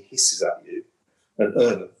approach Wind, he hisses at you, and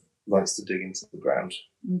Earth likes to dig into the ground.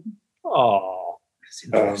 Mm-hmm. Oh,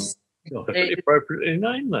 appropriately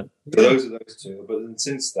named then. So those are those 2. But then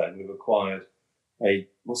since then, we've acquired a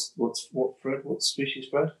what species,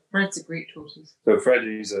 Fred? Fred's a Greek tortoise. So Fred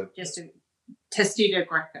is just a Testudo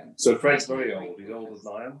Greco. So Fred's very old. He's older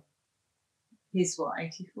than I am. He's what,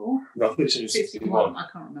 84? No, I think he's 61. I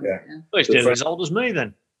can't remember. Yeah. Well, he's nearly as old as me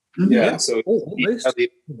then. Yeah, so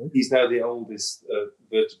he's now the oldest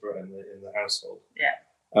vertebrate in the household. Yeah.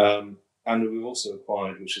 And we've also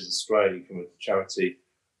acquired, which is a stray from a charity,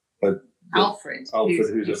 Alfred,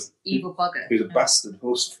 who's an evil bugger. Who's a bastard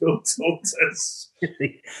Horsfield tortoise.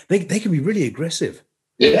 They can be really aggressive.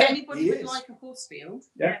 If anybody would like a Horsfield,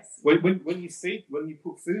 yes. When you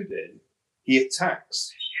put food in, he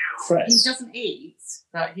attacks Fred. He doesn't eat,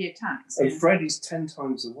 but he attacks. And Fred is 10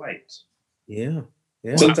 times the weight. Yeah.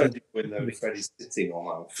 Sometimes you win though if Fred is sitting on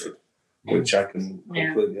Alfred, which I can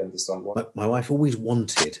completely understand why. My wife always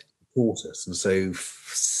wanted a tortoise, and so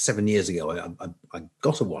 7 years ago I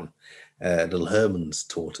got her one, a little Herman's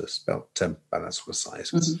tortoise, about that sort of size.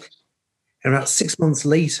 Mm-hmm. And about 6 months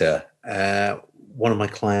later, one of my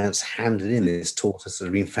clients handed in this tortoise that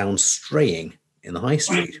had been found straying in the high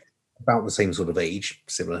street, about the same sort of age,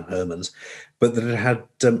 similar Herman's, but that it had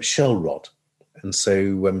shell rot. And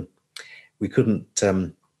so we couldn't,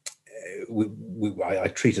 I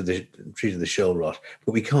treated the shell rot,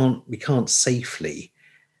 but we can't safely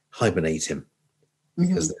hibernate him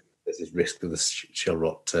because there's this risk of the shell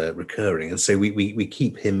rot recurring. And so we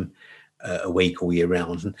keep him awake all year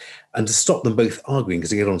round. And to stop them both arguing, because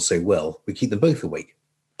they get on so well, we keep them both awake.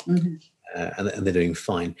 Mm-hmm. And they're doing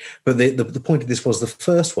fine. But the point of this was the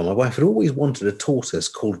first one. My wife had always wanted a tortoise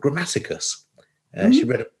called Grammaticus. She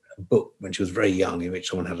read a book when she was very young in which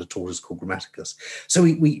someone had a tortoise called Grammaticus. So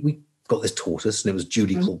we got this tortoise, and it was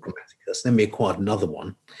duly called Grammaticus. Then we acquired another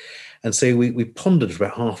one. And so we pondered for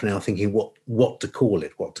about half an hour thinking what to call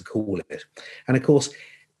it. And of course,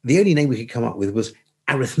 the only name we could come up with was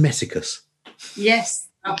Arithmeticus. Yes,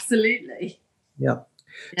 absolutely. Yeah.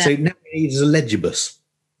 So now we need a Legibus.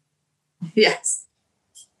 Yes.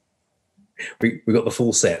 We got the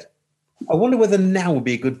full set. I wonder whether now would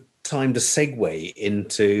be a good time to segue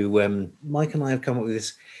into Mike and I have come up with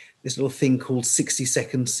this little thing called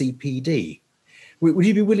 60-second CPD. Would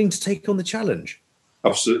you be willing to take on the challenge?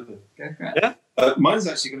 Absolutely. Yeah. Mine's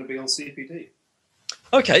actually going to be on CPD.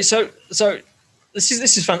 Okay, so this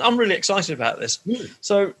is fun. I'm really excited about this.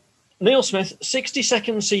 So Neil Smith,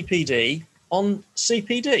 60-second CPD on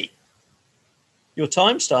CPD. Your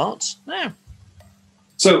time starts now.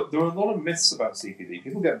 So there are a lot of myths about CPD.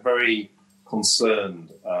 People get very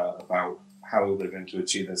concerned about how they're going to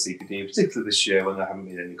achieve their CPD, particularly this year when there haven't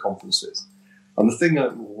been any conferences. And the thing I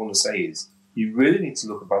want to say is you really need to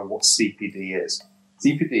look about what CPD is.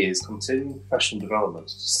 CPD is continuing professional development.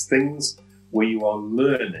 It's things where you are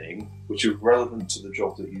learning which are relevant to the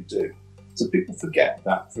job that you do. So people forget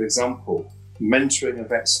that, for example, mentoring a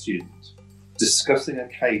vet student, discussing a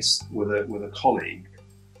case with a colleague,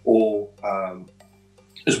 or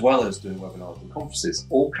as well as doing webinars and conferences,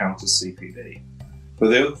 all count as CPD. But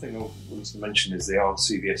the other thing I wanted to mention is the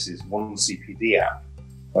RCVS's One CPD app,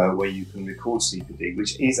 where you can record CPD,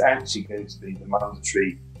 which is actually going to be the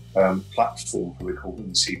mandatory platform for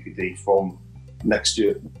recording CPD from next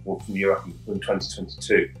year, or from year up in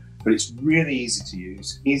 2022. But it's really easy to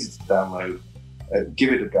use, easy to download.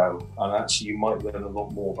 Give it a go, and actually you might learn a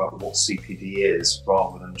lot more about what CPD is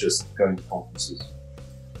rather than just going to conferences.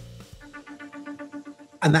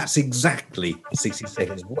 And that's exactly 60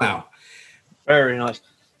 seconds. Wow. Very nice.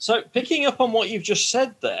 So picking up on what you've just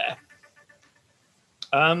said there,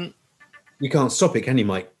 you can't stop it, can you,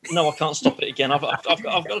 Mike? No, I can't stop it again. I've got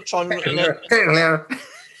to try and.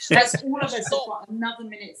 That's all of us have got another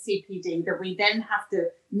minute CPD that we then have to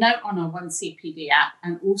note on our one CPD app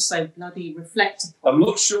and also bloody reflect upon. I'm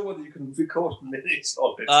not sure whether you can record minutes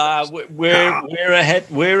of it. We're ahead.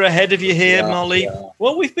 We're ahead of you here, Molly. Yeah.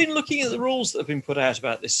 Well, we've been looking at the rules that have been put out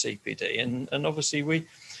about this CPD, and obviously we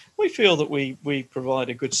feel that we provide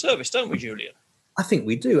a good service, don't we, Julian? I think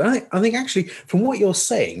we do. I think actually, from what you're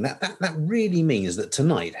saying, that really means that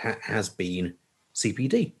tonight has been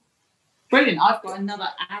CPD. Brilliant. I've got another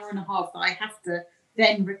hour and a half that I have to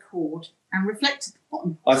then record and reflect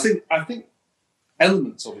upon. I think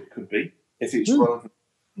elements of it could be, if it's relevant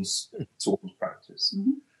towards practice.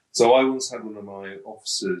 Mm-hmm. So I once had one of my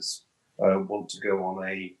officers want to go on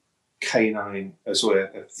a feline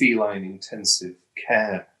intensive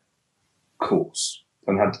care course,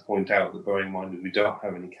 and had to point out that, bearing in mind that we don't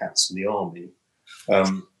have any cats in the army, that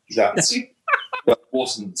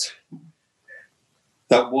relevant to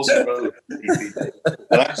CPD.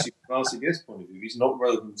 And actually, from RCBS point of view, it's not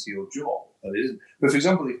relevant to your job. That isn't. But for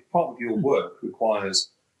example, if part of your work requires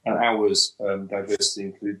an hour's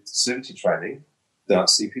diversity inclusivity training,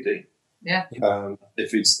 that's CPD. Yeah.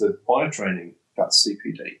 If it's the fire training, that's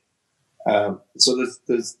CPD. So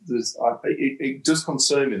it does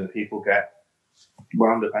concern me that people get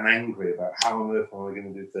wound up and angry about how on earth am I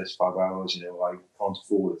going to do 35 hours? I can't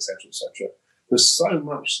afford, etc., etc. There's so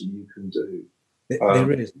much that you can do.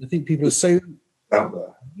 There is. I think people are so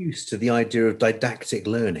used to the idea of didactic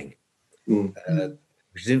learning, which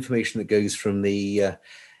is information that goes from the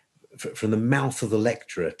mouth of the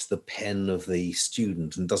lecturer to the pen of the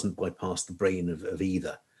student and doesn't bypass the brain of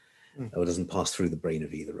either, or doesn't pass through the brain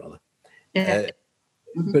of either, rather. Yeah.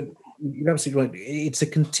 But you're absolutely right. It's a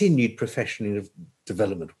continued professional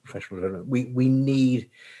development. We need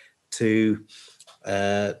to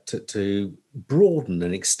broaden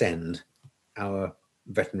and extend our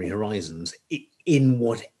veterinary horizons in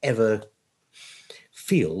whatever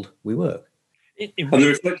field we work. And the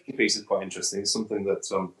reflecting piece is quite interesting. It's something that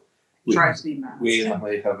we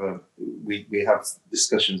have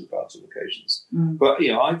discussions about on occasions. But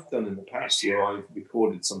I've done in the past. I've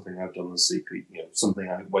recorded something I've done on CP. Something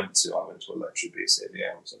I went to a lecture at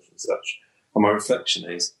BCAVA and such and such. And my reflection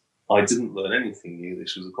is, I didn't learn anything new.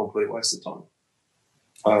 This was a complete waste of time.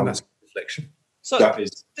 That's a reflection. So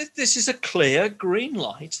this is a clear green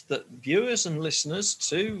light that viewers and listeners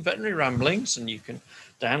to Veterinary Ramblings, and you can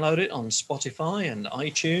download it on Spotify and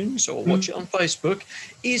iTunes or watch it on Facebook,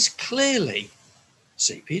 is clearly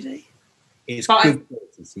CPD. It's good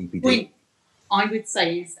CPD. I would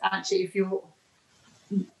say is actually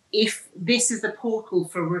if this is the portal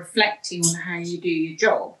for reflecting on how you do your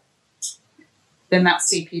job, then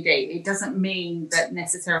that's CPD. It doesn't mean that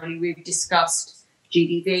necessarily we've discussed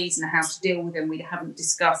GDVs and how to deal with them. We haven't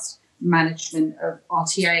discussed management of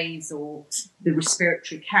RTAs or the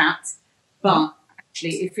respiratory cat. But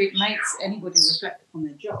actually, if it makes anybody reflect on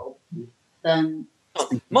their job, then...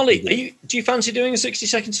 Molly, do you fancy doing a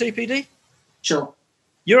 60-second CPD? Sure.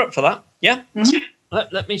 You're up for that? Yeah? Mm-hmm.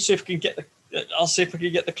 Let me see if we can get I'll see if I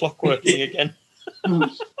can get the clock working again. You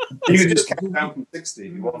can just count down from 60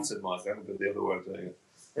 if you wanted, Mike. I haven't got the other way of doing it.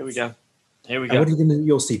 Here we go. What are you going to do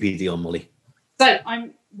your CPD on, Molly? So I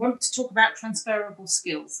want to talk about transferable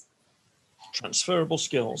skills. Transferable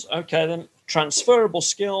skills. Okay, then. Transferable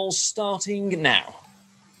skills starting now.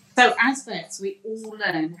 So as vets, we all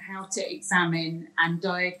learn how to examine and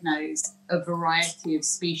diagnose a variety of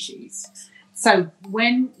species. So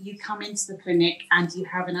when you come into the clinic and you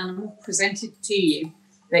have an animal presented to you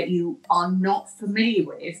that you are not familiar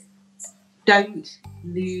with, don't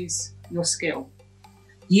lose your skill.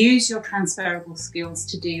 Use your transferable skills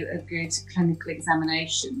to do a good clinical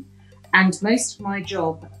examination. And most of my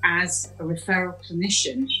job as a referral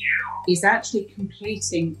clinician is actually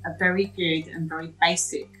completing a very good and very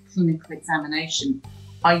basic clinical examination.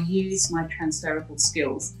 I use my transferable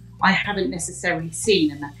skills. I haven't necessarily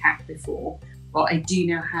seen a macaque before, but I do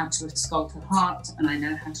know how to auscultate a heart, and I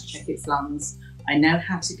know how to check its lungs. I know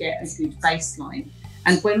how to get a good baseline.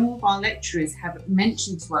 And when all of our lecturers have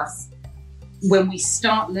mentioned to us, when we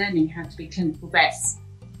start learning how to be clinical vets,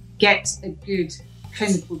 get a good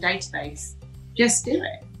clinical database, just do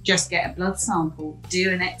it. Just get a blood sample,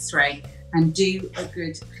 do an X-ray, and do a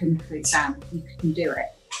good clinical exam. You can do it.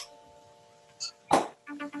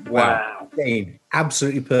 Wow. Again,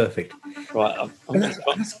 absolutely perfect. Right.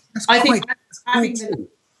 I think having the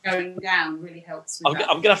going down really helps with that.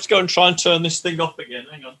 I'm going to have to go and try and turn this thing off again.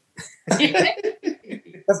 Hang on.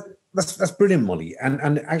 That's brilliant, Molly.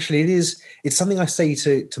 And actually, it's something I say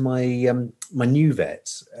to my my new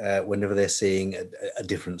vets whenever they're seeing a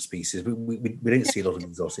different species. We don't see a lot of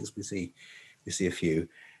exotics. We see a few,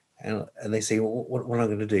 and they say, well, what am I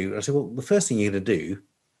going to do? And I say, well, the first thing you're going to do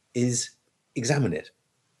is examine it.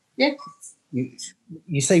 Yeah.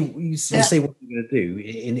 You say what you're going to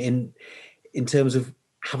do in terms of,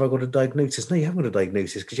 have I got a diagnosis? No, you haven't got a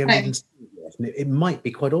diagnosis because you haven't even seen it yet. And it might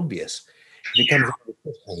be quite obvious. If it comes with a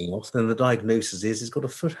foot hanging off, then the diagnosis is it's got a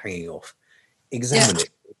foot hanging off. Examine it.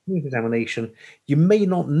 With examination, you may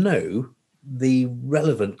not know the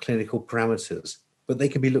relevant clinical parameters, but they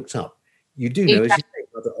can be looked up. You do know, as you say,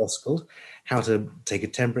 how to oscillate, how to take a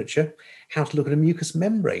temperature, how to look at a mucous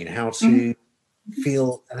membrane, how to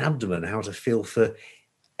feel an abdomen, how to feel for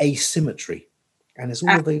asymmetry. And it's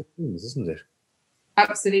all of those things, isn't it?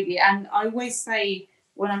 Absolutely. And I always say,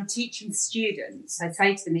 when I'm teaching students, I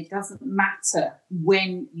say to them, it doesn't matter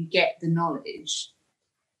when you get the knowledge.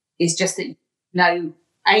 It's just that you know,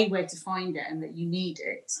 where to find it and that you need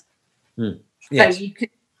it. Yes. So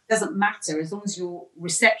it doesn't matter as long as your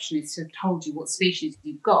receptionist have told you what species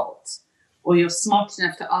you've got, or you're smart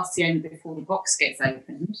enough to ask the owner before the box gets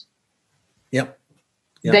opened. Yep.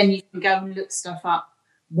 Then you can go and look stuff up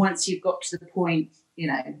once you've got to the point,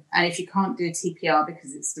 and if you can't do a TPR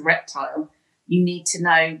because it's the reptile, you need to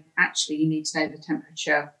know the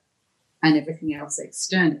temperature and everything else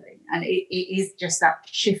externally. And it is just that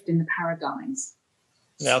shift in the paradigms.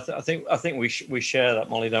 Yeah, I think we share that,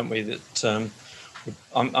 Molly, don't we? That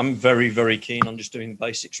I'm very, very keen on just doing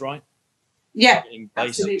basics right. Yeah, getting basic,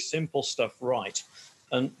 absolutely. Simple stuff right,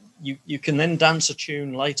 and you can then dance a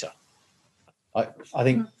tune later. I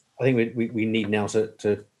think we need now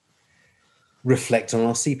to reflect on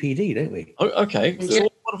our CPD, don't we? Oh, okay. So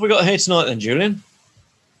what have we got here tonight then, Julian?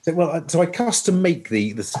 So I custom make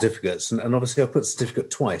the certificates, and obviously I put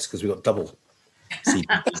certificate twice because we've got double CPD.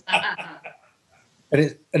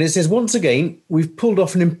 and it says, once again, we've pulled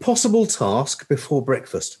off an impossible task before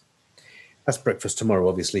breakfast. That's breakfast tomorrow,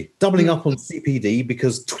 obviously. Doubling up on CPD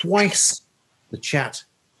because twice the chat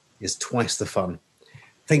is twice the fun.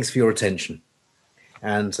 Thanks for your attention.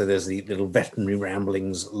 And so there's the little Veterinary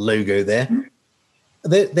Ramblings logo there.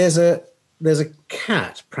 There's a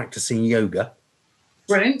cat practicing yoga.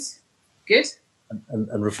 Brilliant. Good.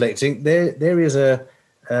 And reflecting. There is a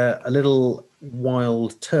little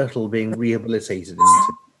wild turtle being rehabilitated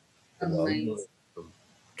into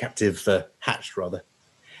captive hatched rather.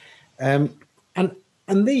 And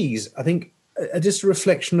these, I think, are just a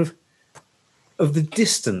reflection of the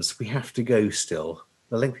distance we have to go still,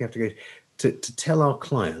 the length we have to go to tell our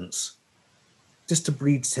clients just to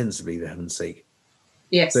breed sensibly, for heaven's sake.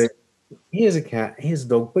 Yes. So here's a cat, here's a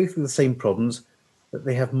dog, both with the same problems, but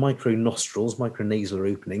they have micro nostrils, micro nasal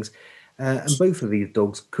openings, and both of these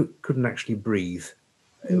dogs couldn't actually breathe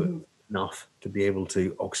enough to be able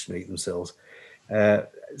to oxygenate themselves.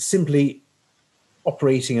 Simply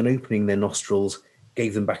operating and opening their nostrils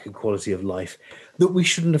gave them back a quality of life that we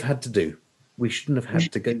shouldn't have had to do. We shouldn't have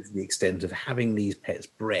had to go to the extent of having these pets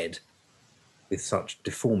bred with such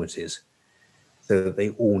deformities so that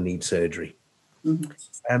they all need surgery.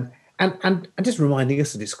 And just reminding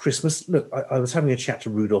us that it's Christmas. Look, I was having a chat to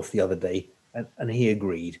Rudolph the other day, and he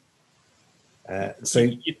agreed. So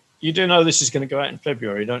you do know this is going to go out in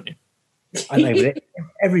February, don't you? I know, but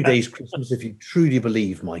every day is Christmas if you truly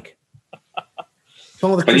believe, Mike.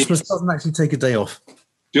 Father Christmas doesn't actually take a day off.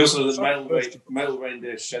 Do you also know that male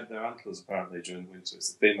reindeer shed their antlers apparently during winter?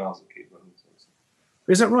 It's the females that keep them.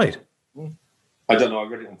 Is that right? I don't know. I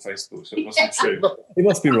read it on Facebook, so it must be true. It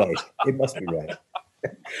must be right. It must be right.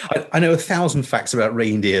 I know 1,000 facts about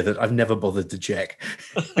reindeer that I've never bothered to check.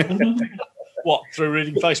 What, through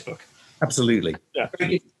reading Facebook? Absolutely. Yeah.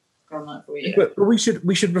 But we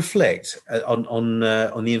should reflect on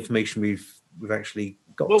the information we've actually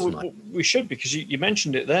got tonight. We should, because you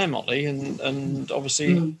mentioned it there, Molly, and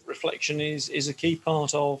obviously reflection is a key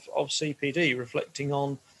part of CPD, reflecting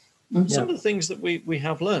on some of the things that we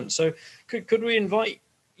have learned. So could we invite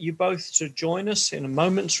you both to join us in a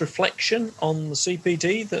moment's reflection on the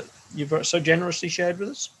CPD that you've so generously shared with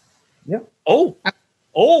us? Yeah. How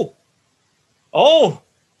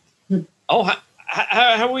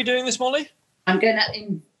are we doing this, Molly? I'm going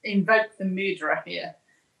to invoke the mudra here.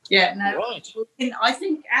 Yeah, no. Right. I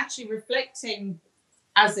think actually reflecting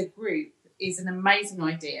as a group is an amazing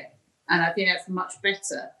idea. And I think that's much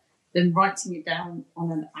better than writing it down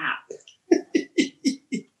on an app.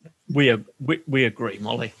 We agree,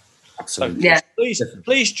 Molly. Absolutely. So Yeah.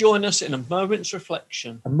 please join us in a moment's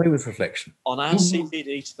reflection. A moment's reflection on our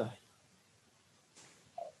CPD today.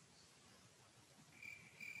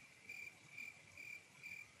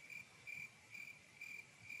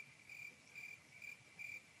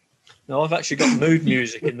 No, I've actually got mood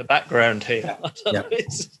music in the background here. Yeah.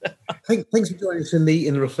 Thanks for joining us in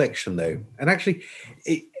the reflection, though. And actually,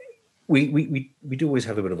 we do always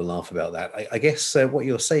have a bit of a laugh about that. I guess what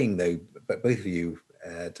you're saying, though, but both of you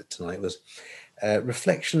tonight, was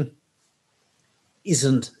reflection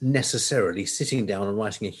isn't necessarily sitting down and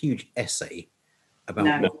writing a huge essay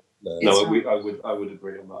about. No, I would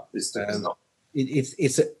agree on that. It's not.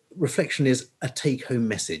 It's a reflection is a take-home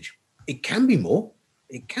message. It can be more.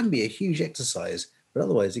 It can be a huge exercise, but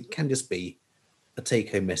otherwise it can just be a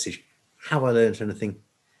take-home message. Have I learned anything?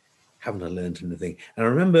 Haven't I learned anything? And I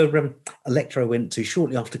remember a lecture I went to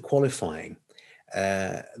shortly after qualifying.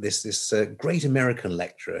 This great American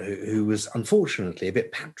lecturer who was unfortunately a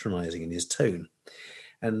bit patronising in his tone,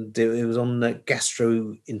 and it was on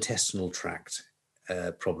gastrointestinal tract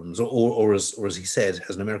problems, or as he said,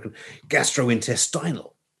 as an American,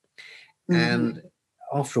 gastrointestinal. Mm-hmm. And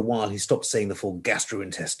after a while, he stopped saying the full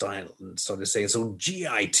gastrointestinal and started saying, so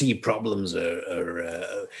GIT problems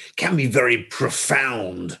can be very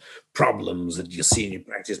profound problems that you see in your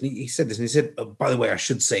practice. And he said this, and he said, oh, by the way, I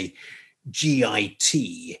should say GIT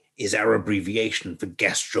is our abbreviation for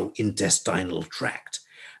gastrointestinal tract.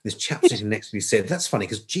 This chap sitting next to me said, that's funny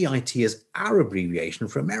because GIT is our abbreviation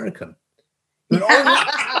for American. Went,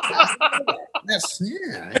 oh, that's,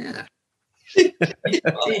 yeah.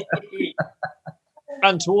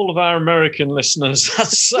 And to all of our American listeners,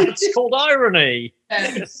 it's called irony.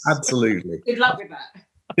 Yes. Absolutely. Good luck with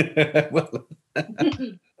that. Well,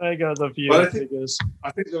 there you go, the viewer figures. I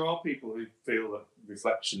think there are people who feel that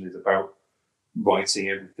reflection is about writing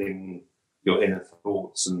everything, your inner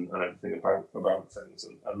thoughts and everything about things.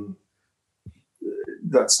 And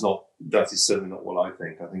that is certainly not what I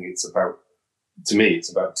think. I think it's about, to me, it's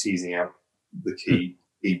about teasing out the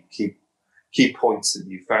key points that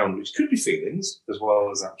you found, which could be feelings as well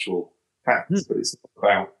as actual facts, but it's not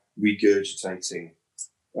about regurgitating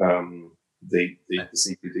the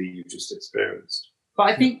CPD you've just experienced. But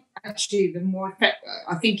I think actually the more effective,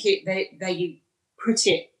 I think they put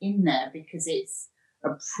it in there because it's a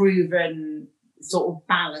proven sort of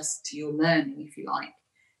ballast to your learning, if you like.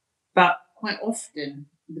 But quite often,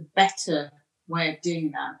 the better way of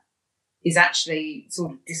doing that is actually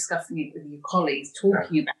sort of discussing it with your colleagues,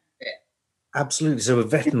 talking about it. Absolutely. So a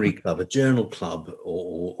veterinary club, a journal club,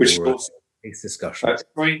 or a case discussion. It's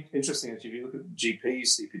very interesting. If you look at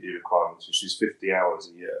GP's CPD requirements, which is 50 hours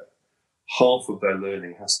a year, half of their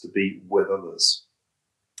learning has to be with others.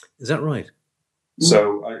 Is that right?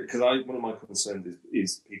 So, because one of my concerns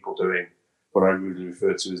is people doing what I really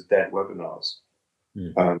refer to as dead webinars,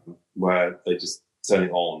 where they just turn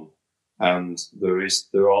it on, and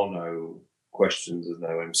there are no questions, there's no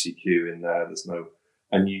MCQ in there, there's no,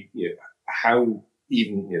 and how do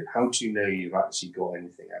you know you've actually got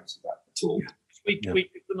anything out of that at all? We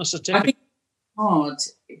give them a certificate. I think it's hard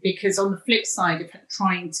because on the flip side of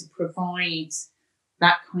trying to provide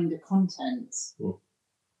that kind of content,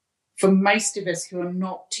 for most of us who are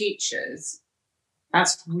not teachers,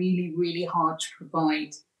 that's really, really hard to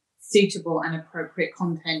provide suitable and appropriate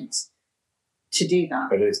content to do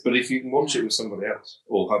that. It is, but if you can watch it with somebody else,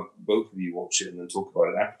 or have both of you watch it and then talk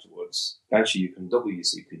about it afterwards, actually you can double your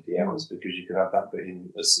CPD hours because you can have that bit in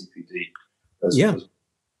as CPD,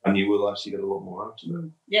 and you will actually get a lot more out of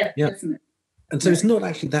it. Yeah, definitely. And so it's not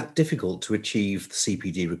actually that difficult to achieve the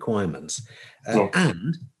CPD requirements,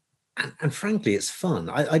 and frankly, it's fun.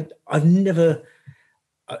 I've never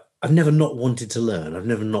not wanted to learn. I've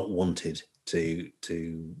never not wanted to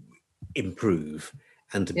improve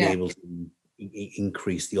and to be able to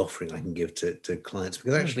increase the offering I can give to clients,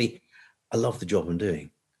 because actually I love the job I'm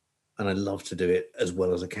doing and I love to do it as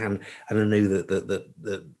well as I can, and I know that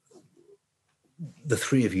the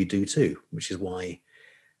three of you do too, which is why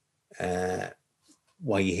you're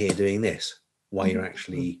here doing this, why you're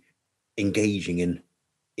actually engaging in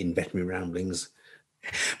veterinary ramblings.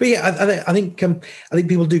 But yeah, I think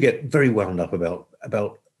people do get very wound up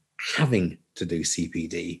about having to do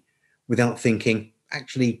CPD without thinking,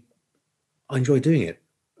 actually, I enjoy doing it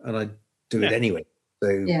and I do it anyway.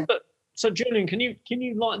 So Julian, can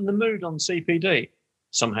you lighten the mood on CPD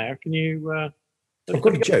somehow? Can you? I've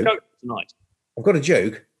got a joke tonight. I've got a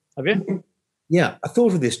joke. Have you? Yeah, I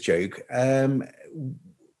thought of this joke.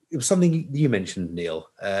 it was something you mentioned, Neil,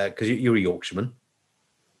 because you're a Yorkshireman,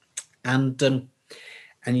 and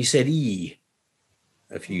you said "e"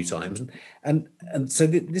 a few times, and so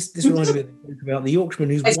this reminded me about the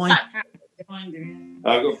Yorkshireman whose wife.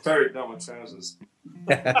 I've got ferret down my trousers.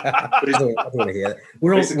 I don't want to hear that.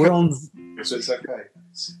 We're on. So it's okay.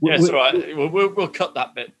 Yes, all right. We'll cut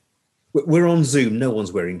that bit. We're on Zoom. No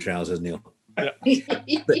one's wearing trousers, Neil. Yeah.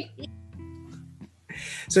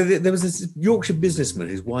 So there was this Yorkshire businessman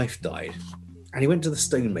whose wife died, and he went to the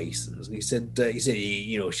stonemasons, and he said,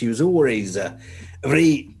 she was always a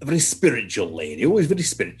very spiritual lady, always very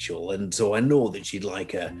spiritual, and so I know that she'd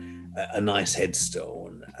like a nice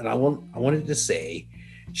headstone, and I wanted to say,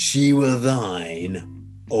 she were thine,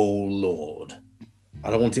 O Lord.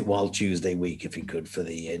 And I want it Wild Tuesday week if you could for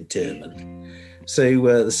the interment. So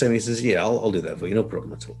the stonemasons says, yeah, I'll do that for you, no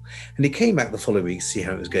problem at all. And he came back the following week to see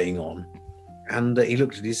how it was going on. And he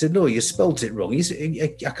looked at it, he said, no, you spelt it wrong. He said,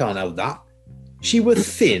 I can't have that. She were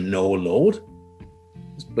thin, oh Lord.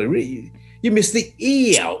 But really, you missed the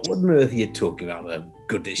E out. What on earth are you talking about?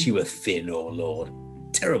 Goodness, she were thin, oh Lord.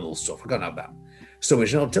 Terrible stuff. I can't have that. So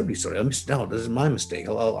much, I'm terribly sorry. I missed it out. This is my mistake.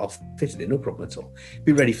 I'll fit it in, no problem at all.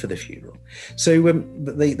 Be ready for the funeral. So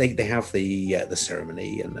they have the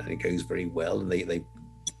ceremony, and it goes very well. And they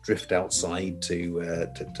drift outside to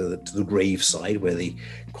the grave side where the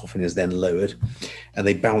coffin is then lowered, and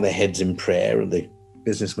they bow their heads in prayer, and the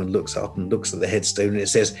businessman looks up and looks at the headstone, and it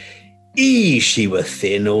says, "E, she were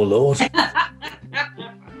thin, oh Lord."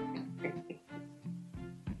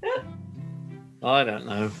 I don't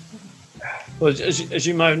know. Well, as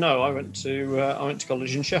you may know, I went to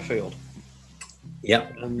college in Sheffield. Yeah,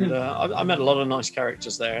 and I met a lot of nice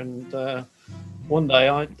characters there, and one day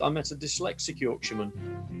I met a dyslexic Yorkshireman.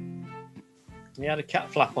 He had a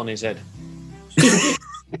cat flap on his head.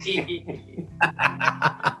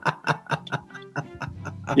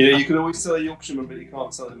 Yeah, you can always tell a Yorkshireman, but you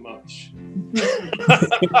can't tell him much.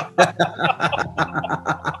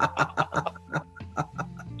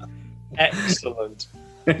 Excellent.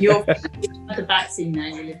 You're at the vaccine now,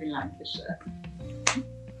 you live in Lancashire.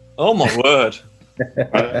 Oh my word.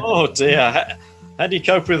 Oh dear. How do you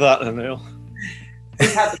cope with that, Neil?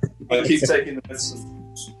 I keep taking the medicine.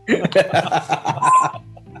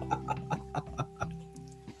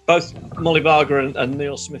 Both Molly Varga and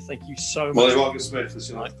Neil Smith, thank you so much. Molly Varga-Smith, as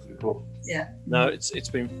you like to be called. Yeah. No, it's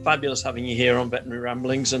been fabulous having you here on Veterinary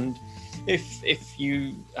Ramblings, and if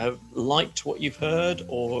you have liked what you've heard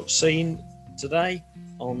or seen today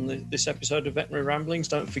on this episode of Veterinary Ramblings,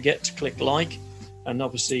 don't forget to click like and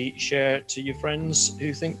obviously share it to your friends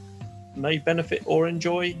who think may benefit or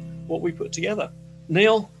enjoy what we put together.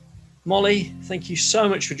 Neil, Molly, thank you so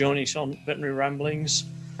much for joining us on Veterinary Ramblings.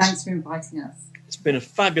 Thanks for inviting us. It's been a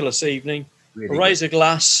fabulous evening. Really Raise a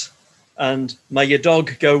glass, and may your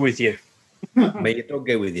dog go with you. May your dog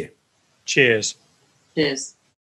go with you. Cheers. Cheers.